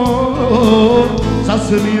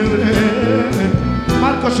 sasvim je vreme.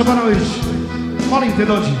 Marko Šabanović, molim te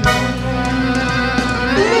dođi.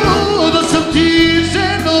 Da sam ti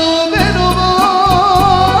ženo venova,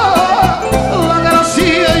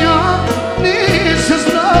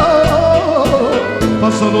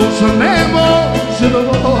 pa sa duša ne može da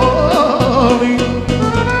voli.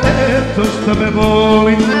 Eto šta me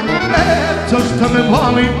boli, eto šta me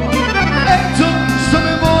boli, eto šta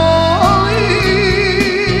me boli.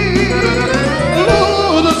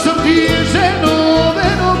 Ludo sam ti ženo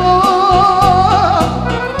venova,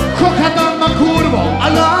 ko kad dama kurvo, a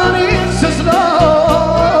ja nisam znao.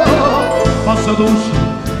 Pa sa duša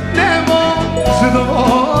ne može da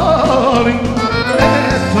voli.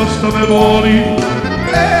 Eto što me boli,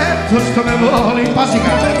 eto što me boli, pazi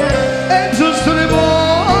ga, eto što me boli.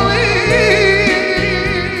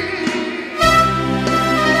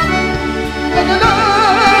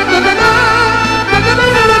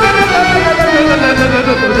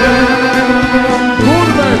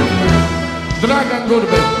 Gurbe, Dragan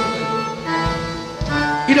Gurbe.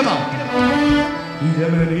 Idemo. Nije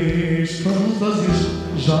meni što odlaziš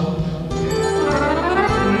žal,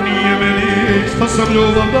 nije meni što sam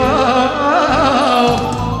ljubav dao,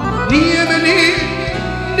 nije meni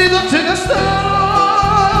ni do čega stao.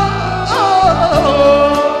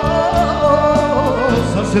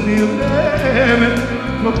 Zase mi je vreme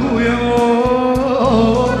prokujemo,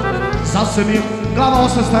 zase mi je glava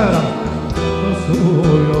 800 evra.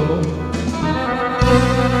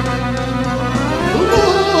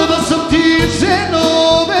 Luda sam ti ženo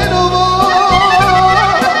venova,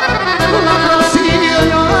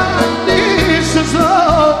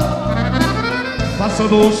 pa sa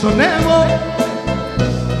duša nemo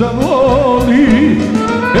da voli.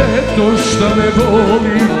 Eto šta me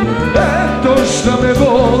boli, eto šta me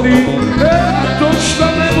boli, eto šta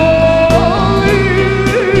me boli.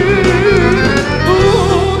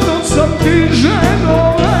 Ludo sam ti ženo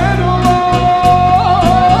venova,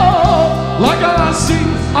 lagala si,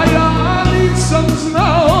 a ja nisam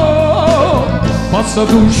znao. Pa sa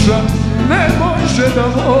duša ne može da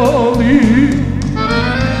voli.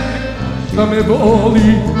 šta me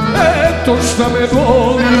boli, eto šta me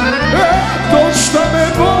boli, eto šta me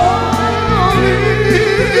boli.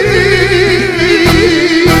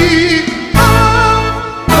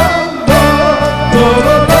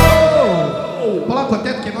 Polako,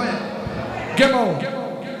 tetke moje. Gemo,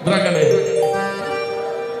 Dragane.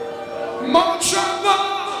 Moćavo,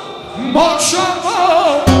 moćavo,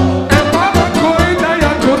 e mama koji da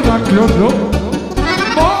ja korak ljubo.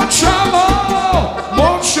 Moćavo,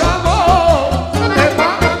 moćavo, e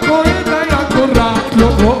mama koji da ja korak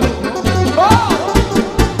ljubo.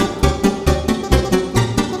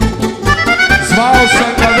 Zvao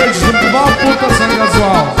sam ga već, 2 puta sam ga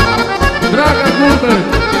zvao. Dragan Gurbe.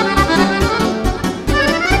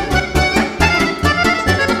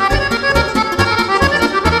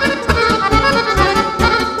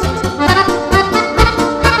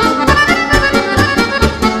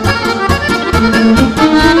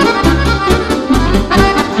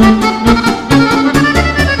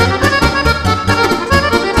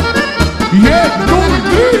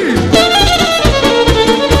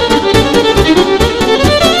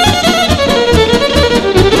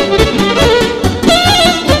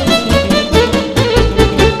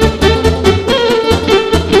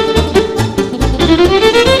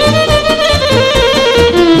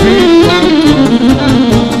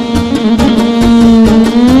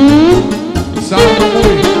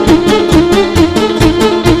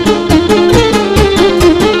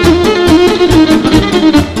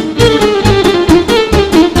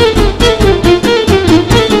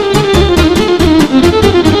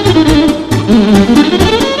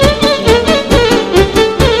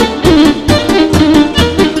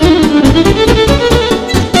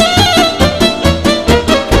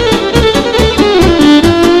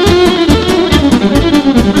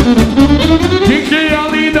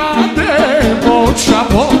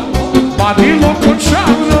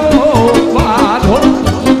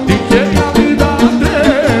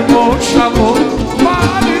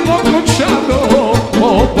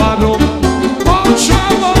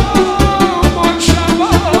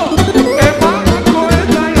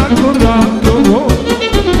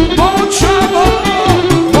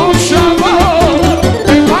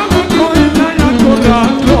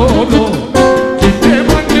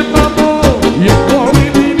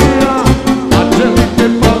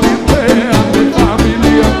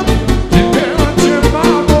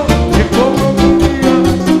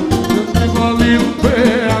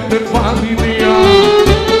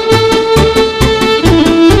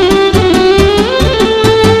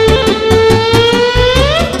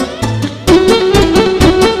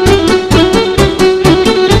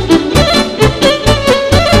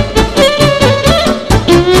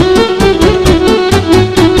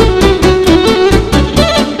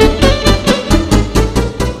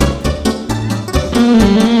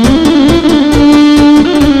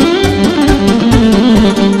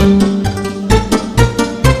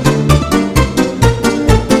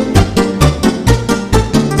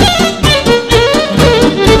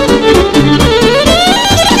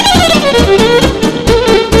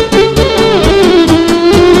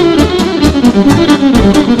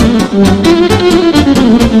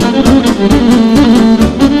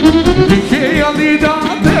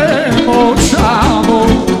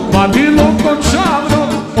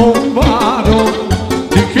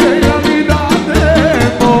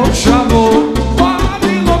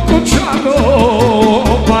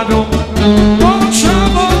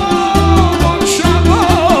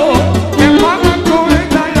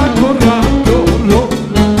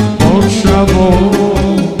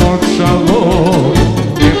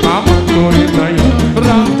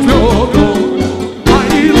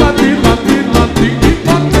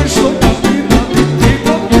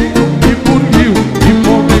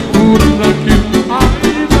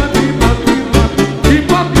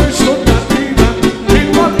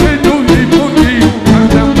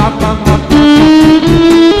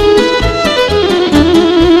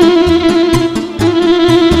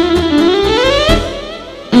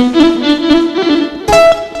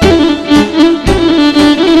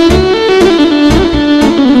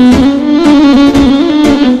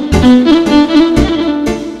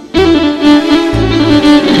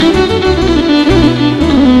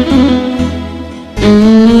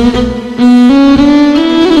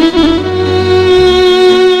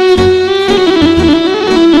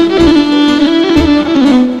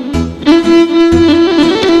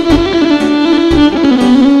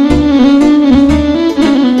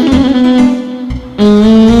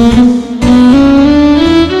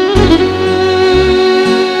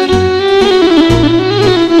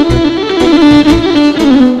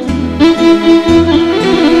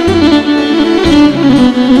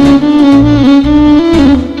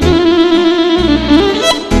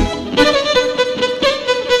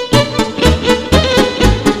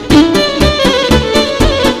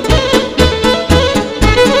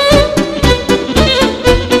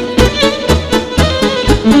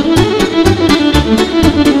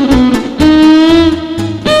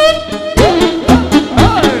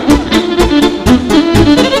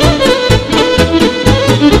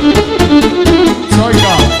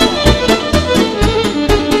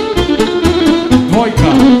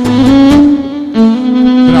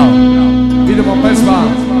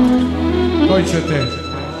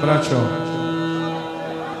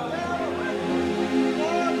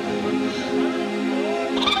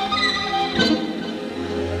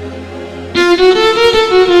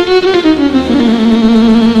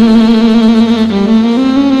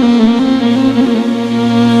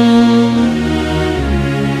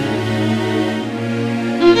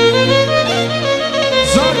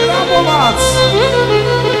 Danijelovac.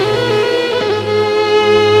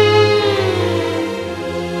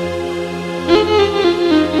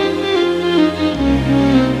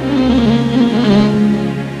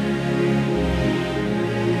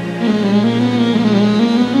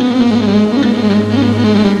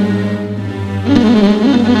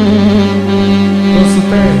 To su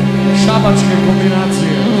te šabačke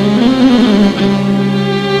kombinacije.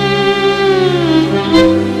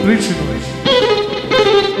 Pričinu.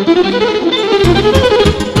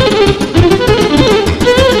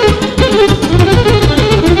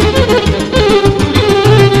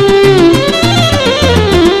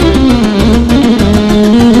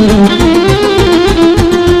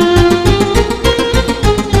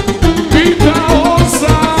 Pitao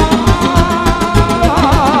sam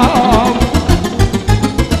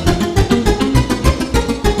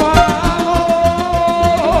malog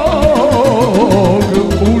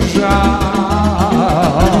muža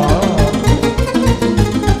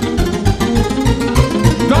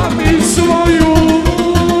da mi svoju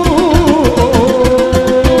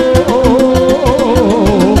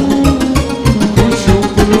kuću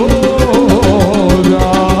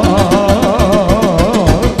proda,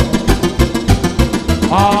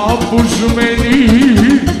 a muž meni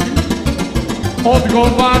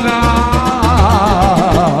odgovara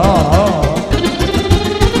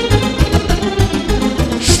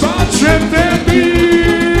šta će tebi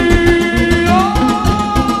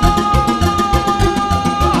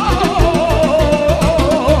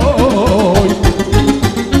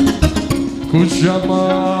kuća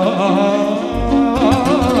mala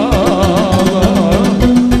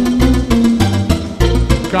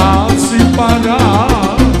kad si para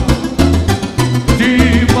ti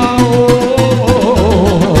imao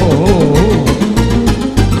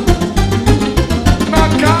na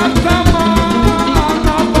kartama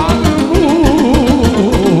na barbu,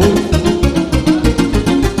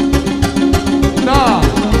 na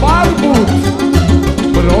barbu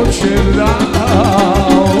pročerao.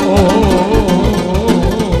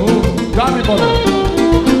 Dani Boga.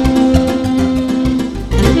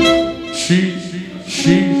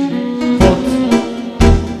 Život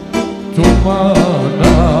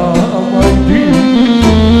tumana majdi,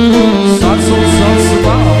 sad sam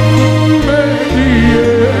saspao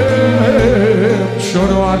medijem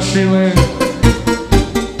čorovačile.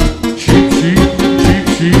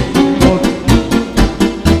 Život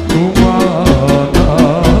tumana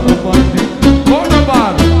majdi,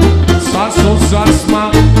 konobar, sad sam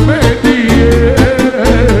saspao medijem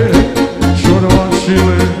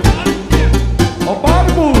čorovačile. O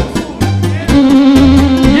barbu!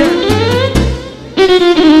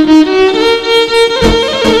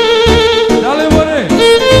 Dale more!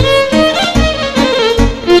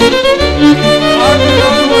 Ajde,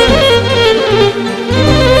 dale more!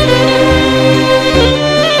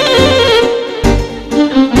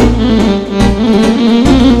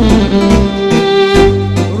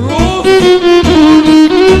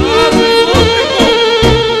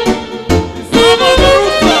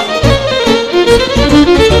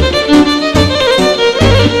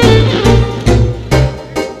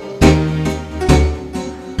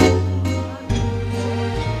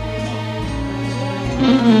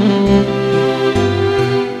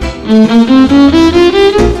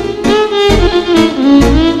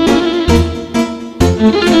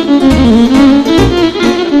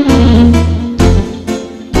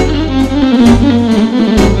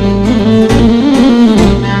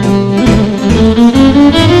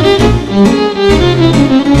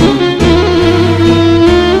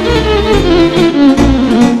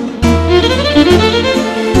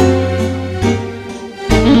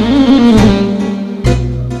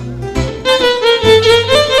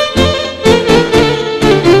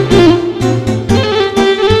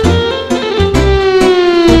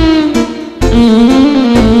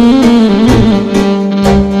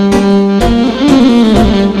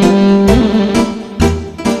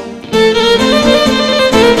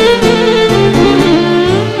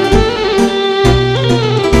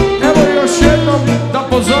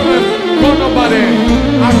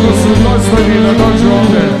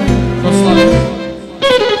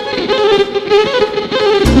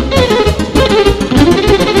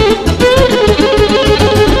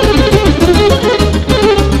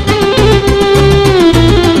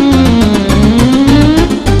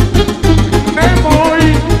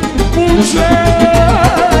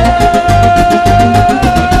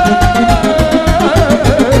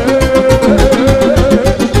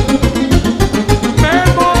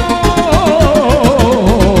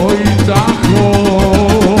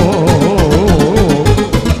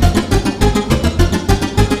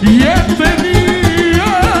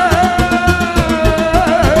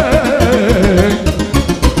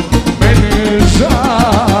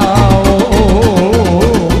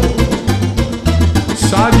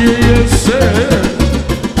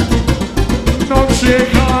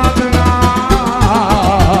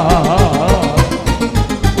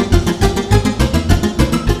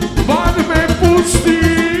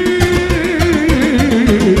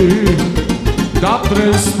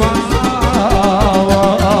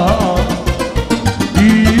 spava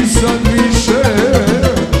i sad više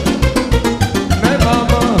nemam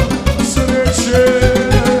sreće.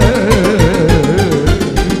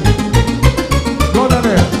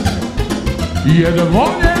 Godane, jer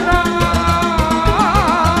voljena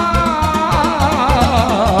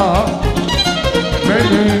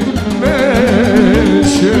mene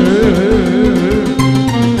neće.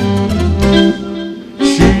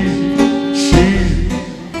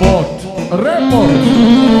 Report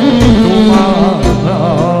tumana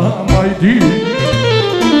majdi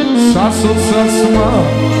saso sasma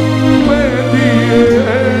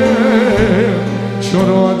medije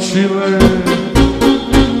čoročile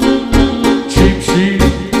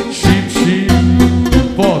čipši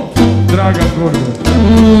pot draga gorda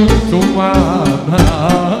tumana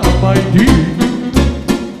majdi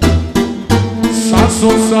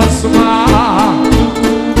saso sasma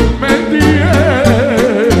medije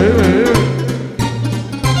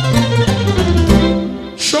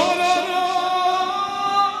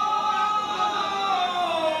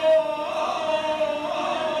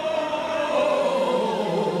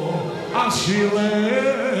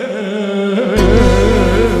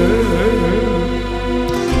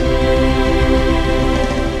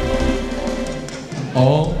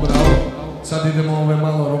O, bravo, sad idemo ove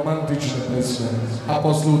malo romantične pesme, a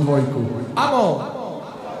posle u dvojku. Amo,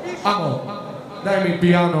 amo, daj mi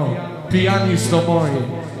pijano, pijanisto moj.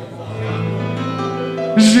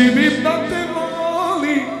 Živim da te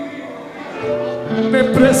voli,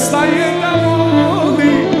 ne prestaje da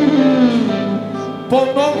voli,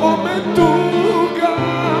 ponovo me tuga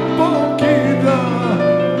pokida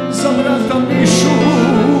za brata Mišu.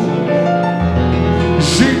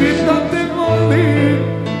 Živim da te volim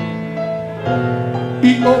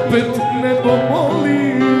i opet nebo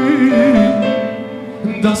molim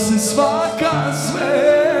da se svaka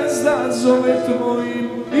zvezda zove tvojim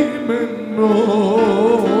imenom.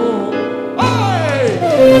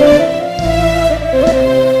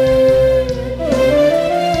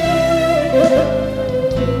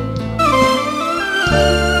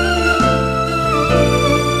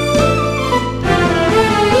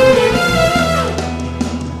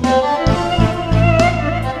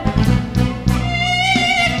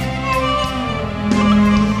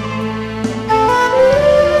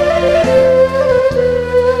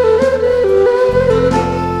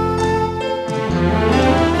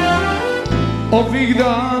 Ovih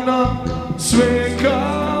dana sve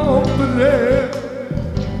kao pre,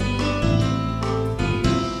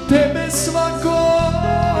 tebe svako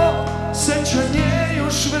sećanje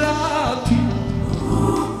još vrati.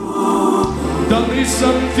 Da li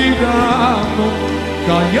sam ti dano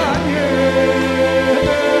kajanje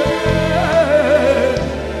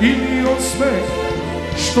ili osmeh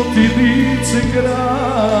što ti lice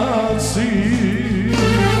krasi.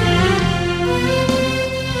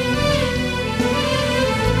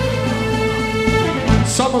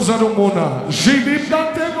 Samo za Rumuna, živim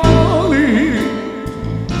da te volim,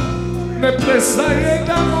 ne prestaje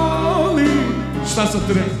da volim. Šta sam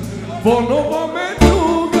ti rekao? Ponovo me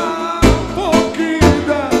tuga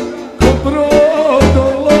pokida ko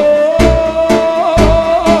brodolom.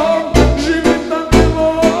 Živim da te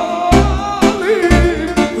volim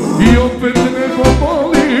i opet nebo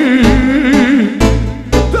molim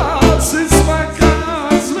da se svaka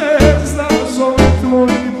zvezda zove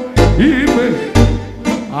tvojim imenom.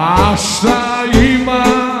 A šta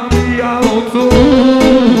imam ja od to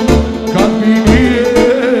kad mi nije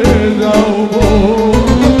dao Bog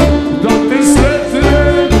da te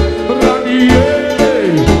sretnem ranije,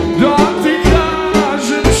 da ti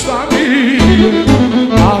kažem šta mi je.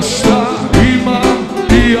 A šta imam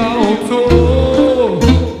ja od to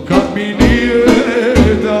kad mi nije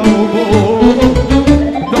dao Bog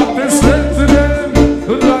da te sretnem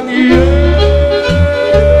ranije,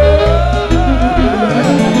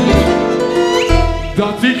 da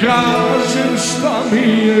ti kažem šta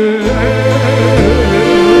mi je.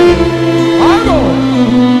 Ajmo,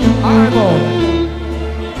 ajmo.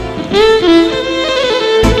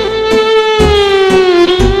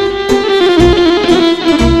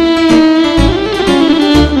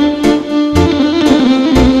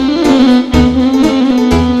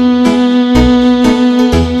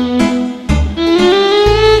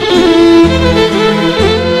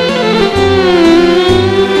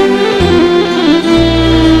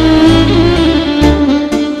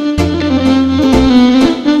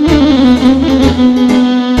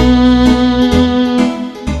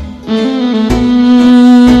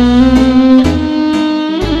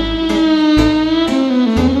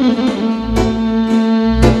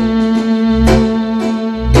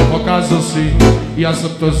 Ja sam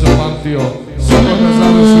to zapamtio. Samo da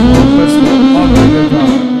završimo pesmu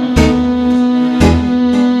Rodjendan.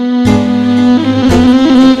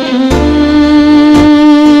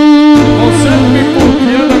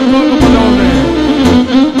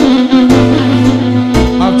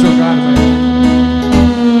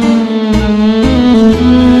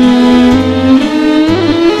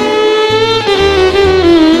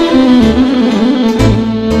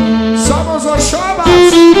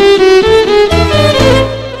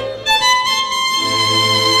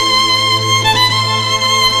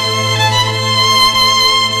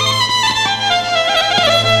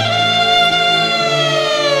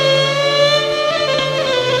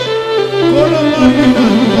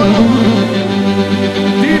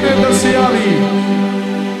 Dine da se javi.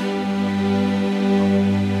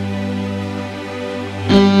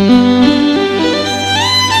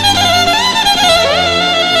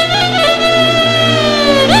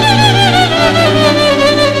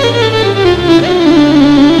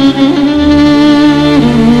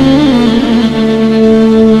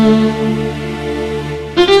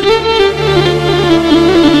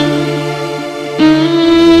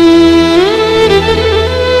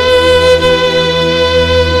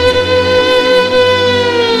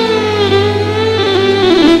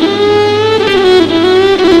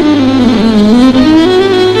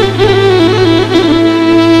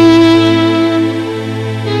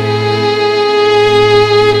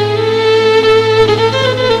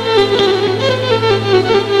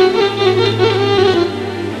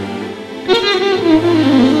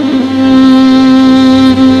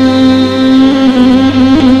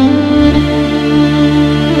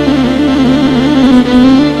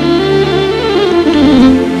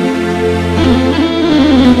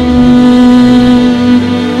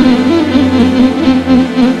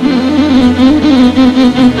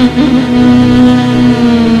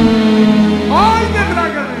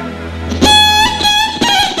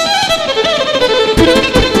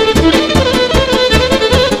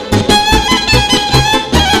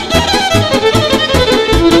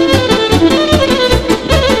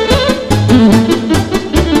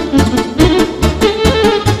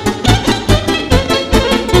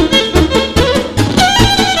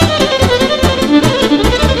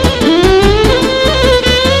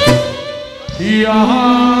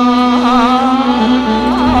 Ja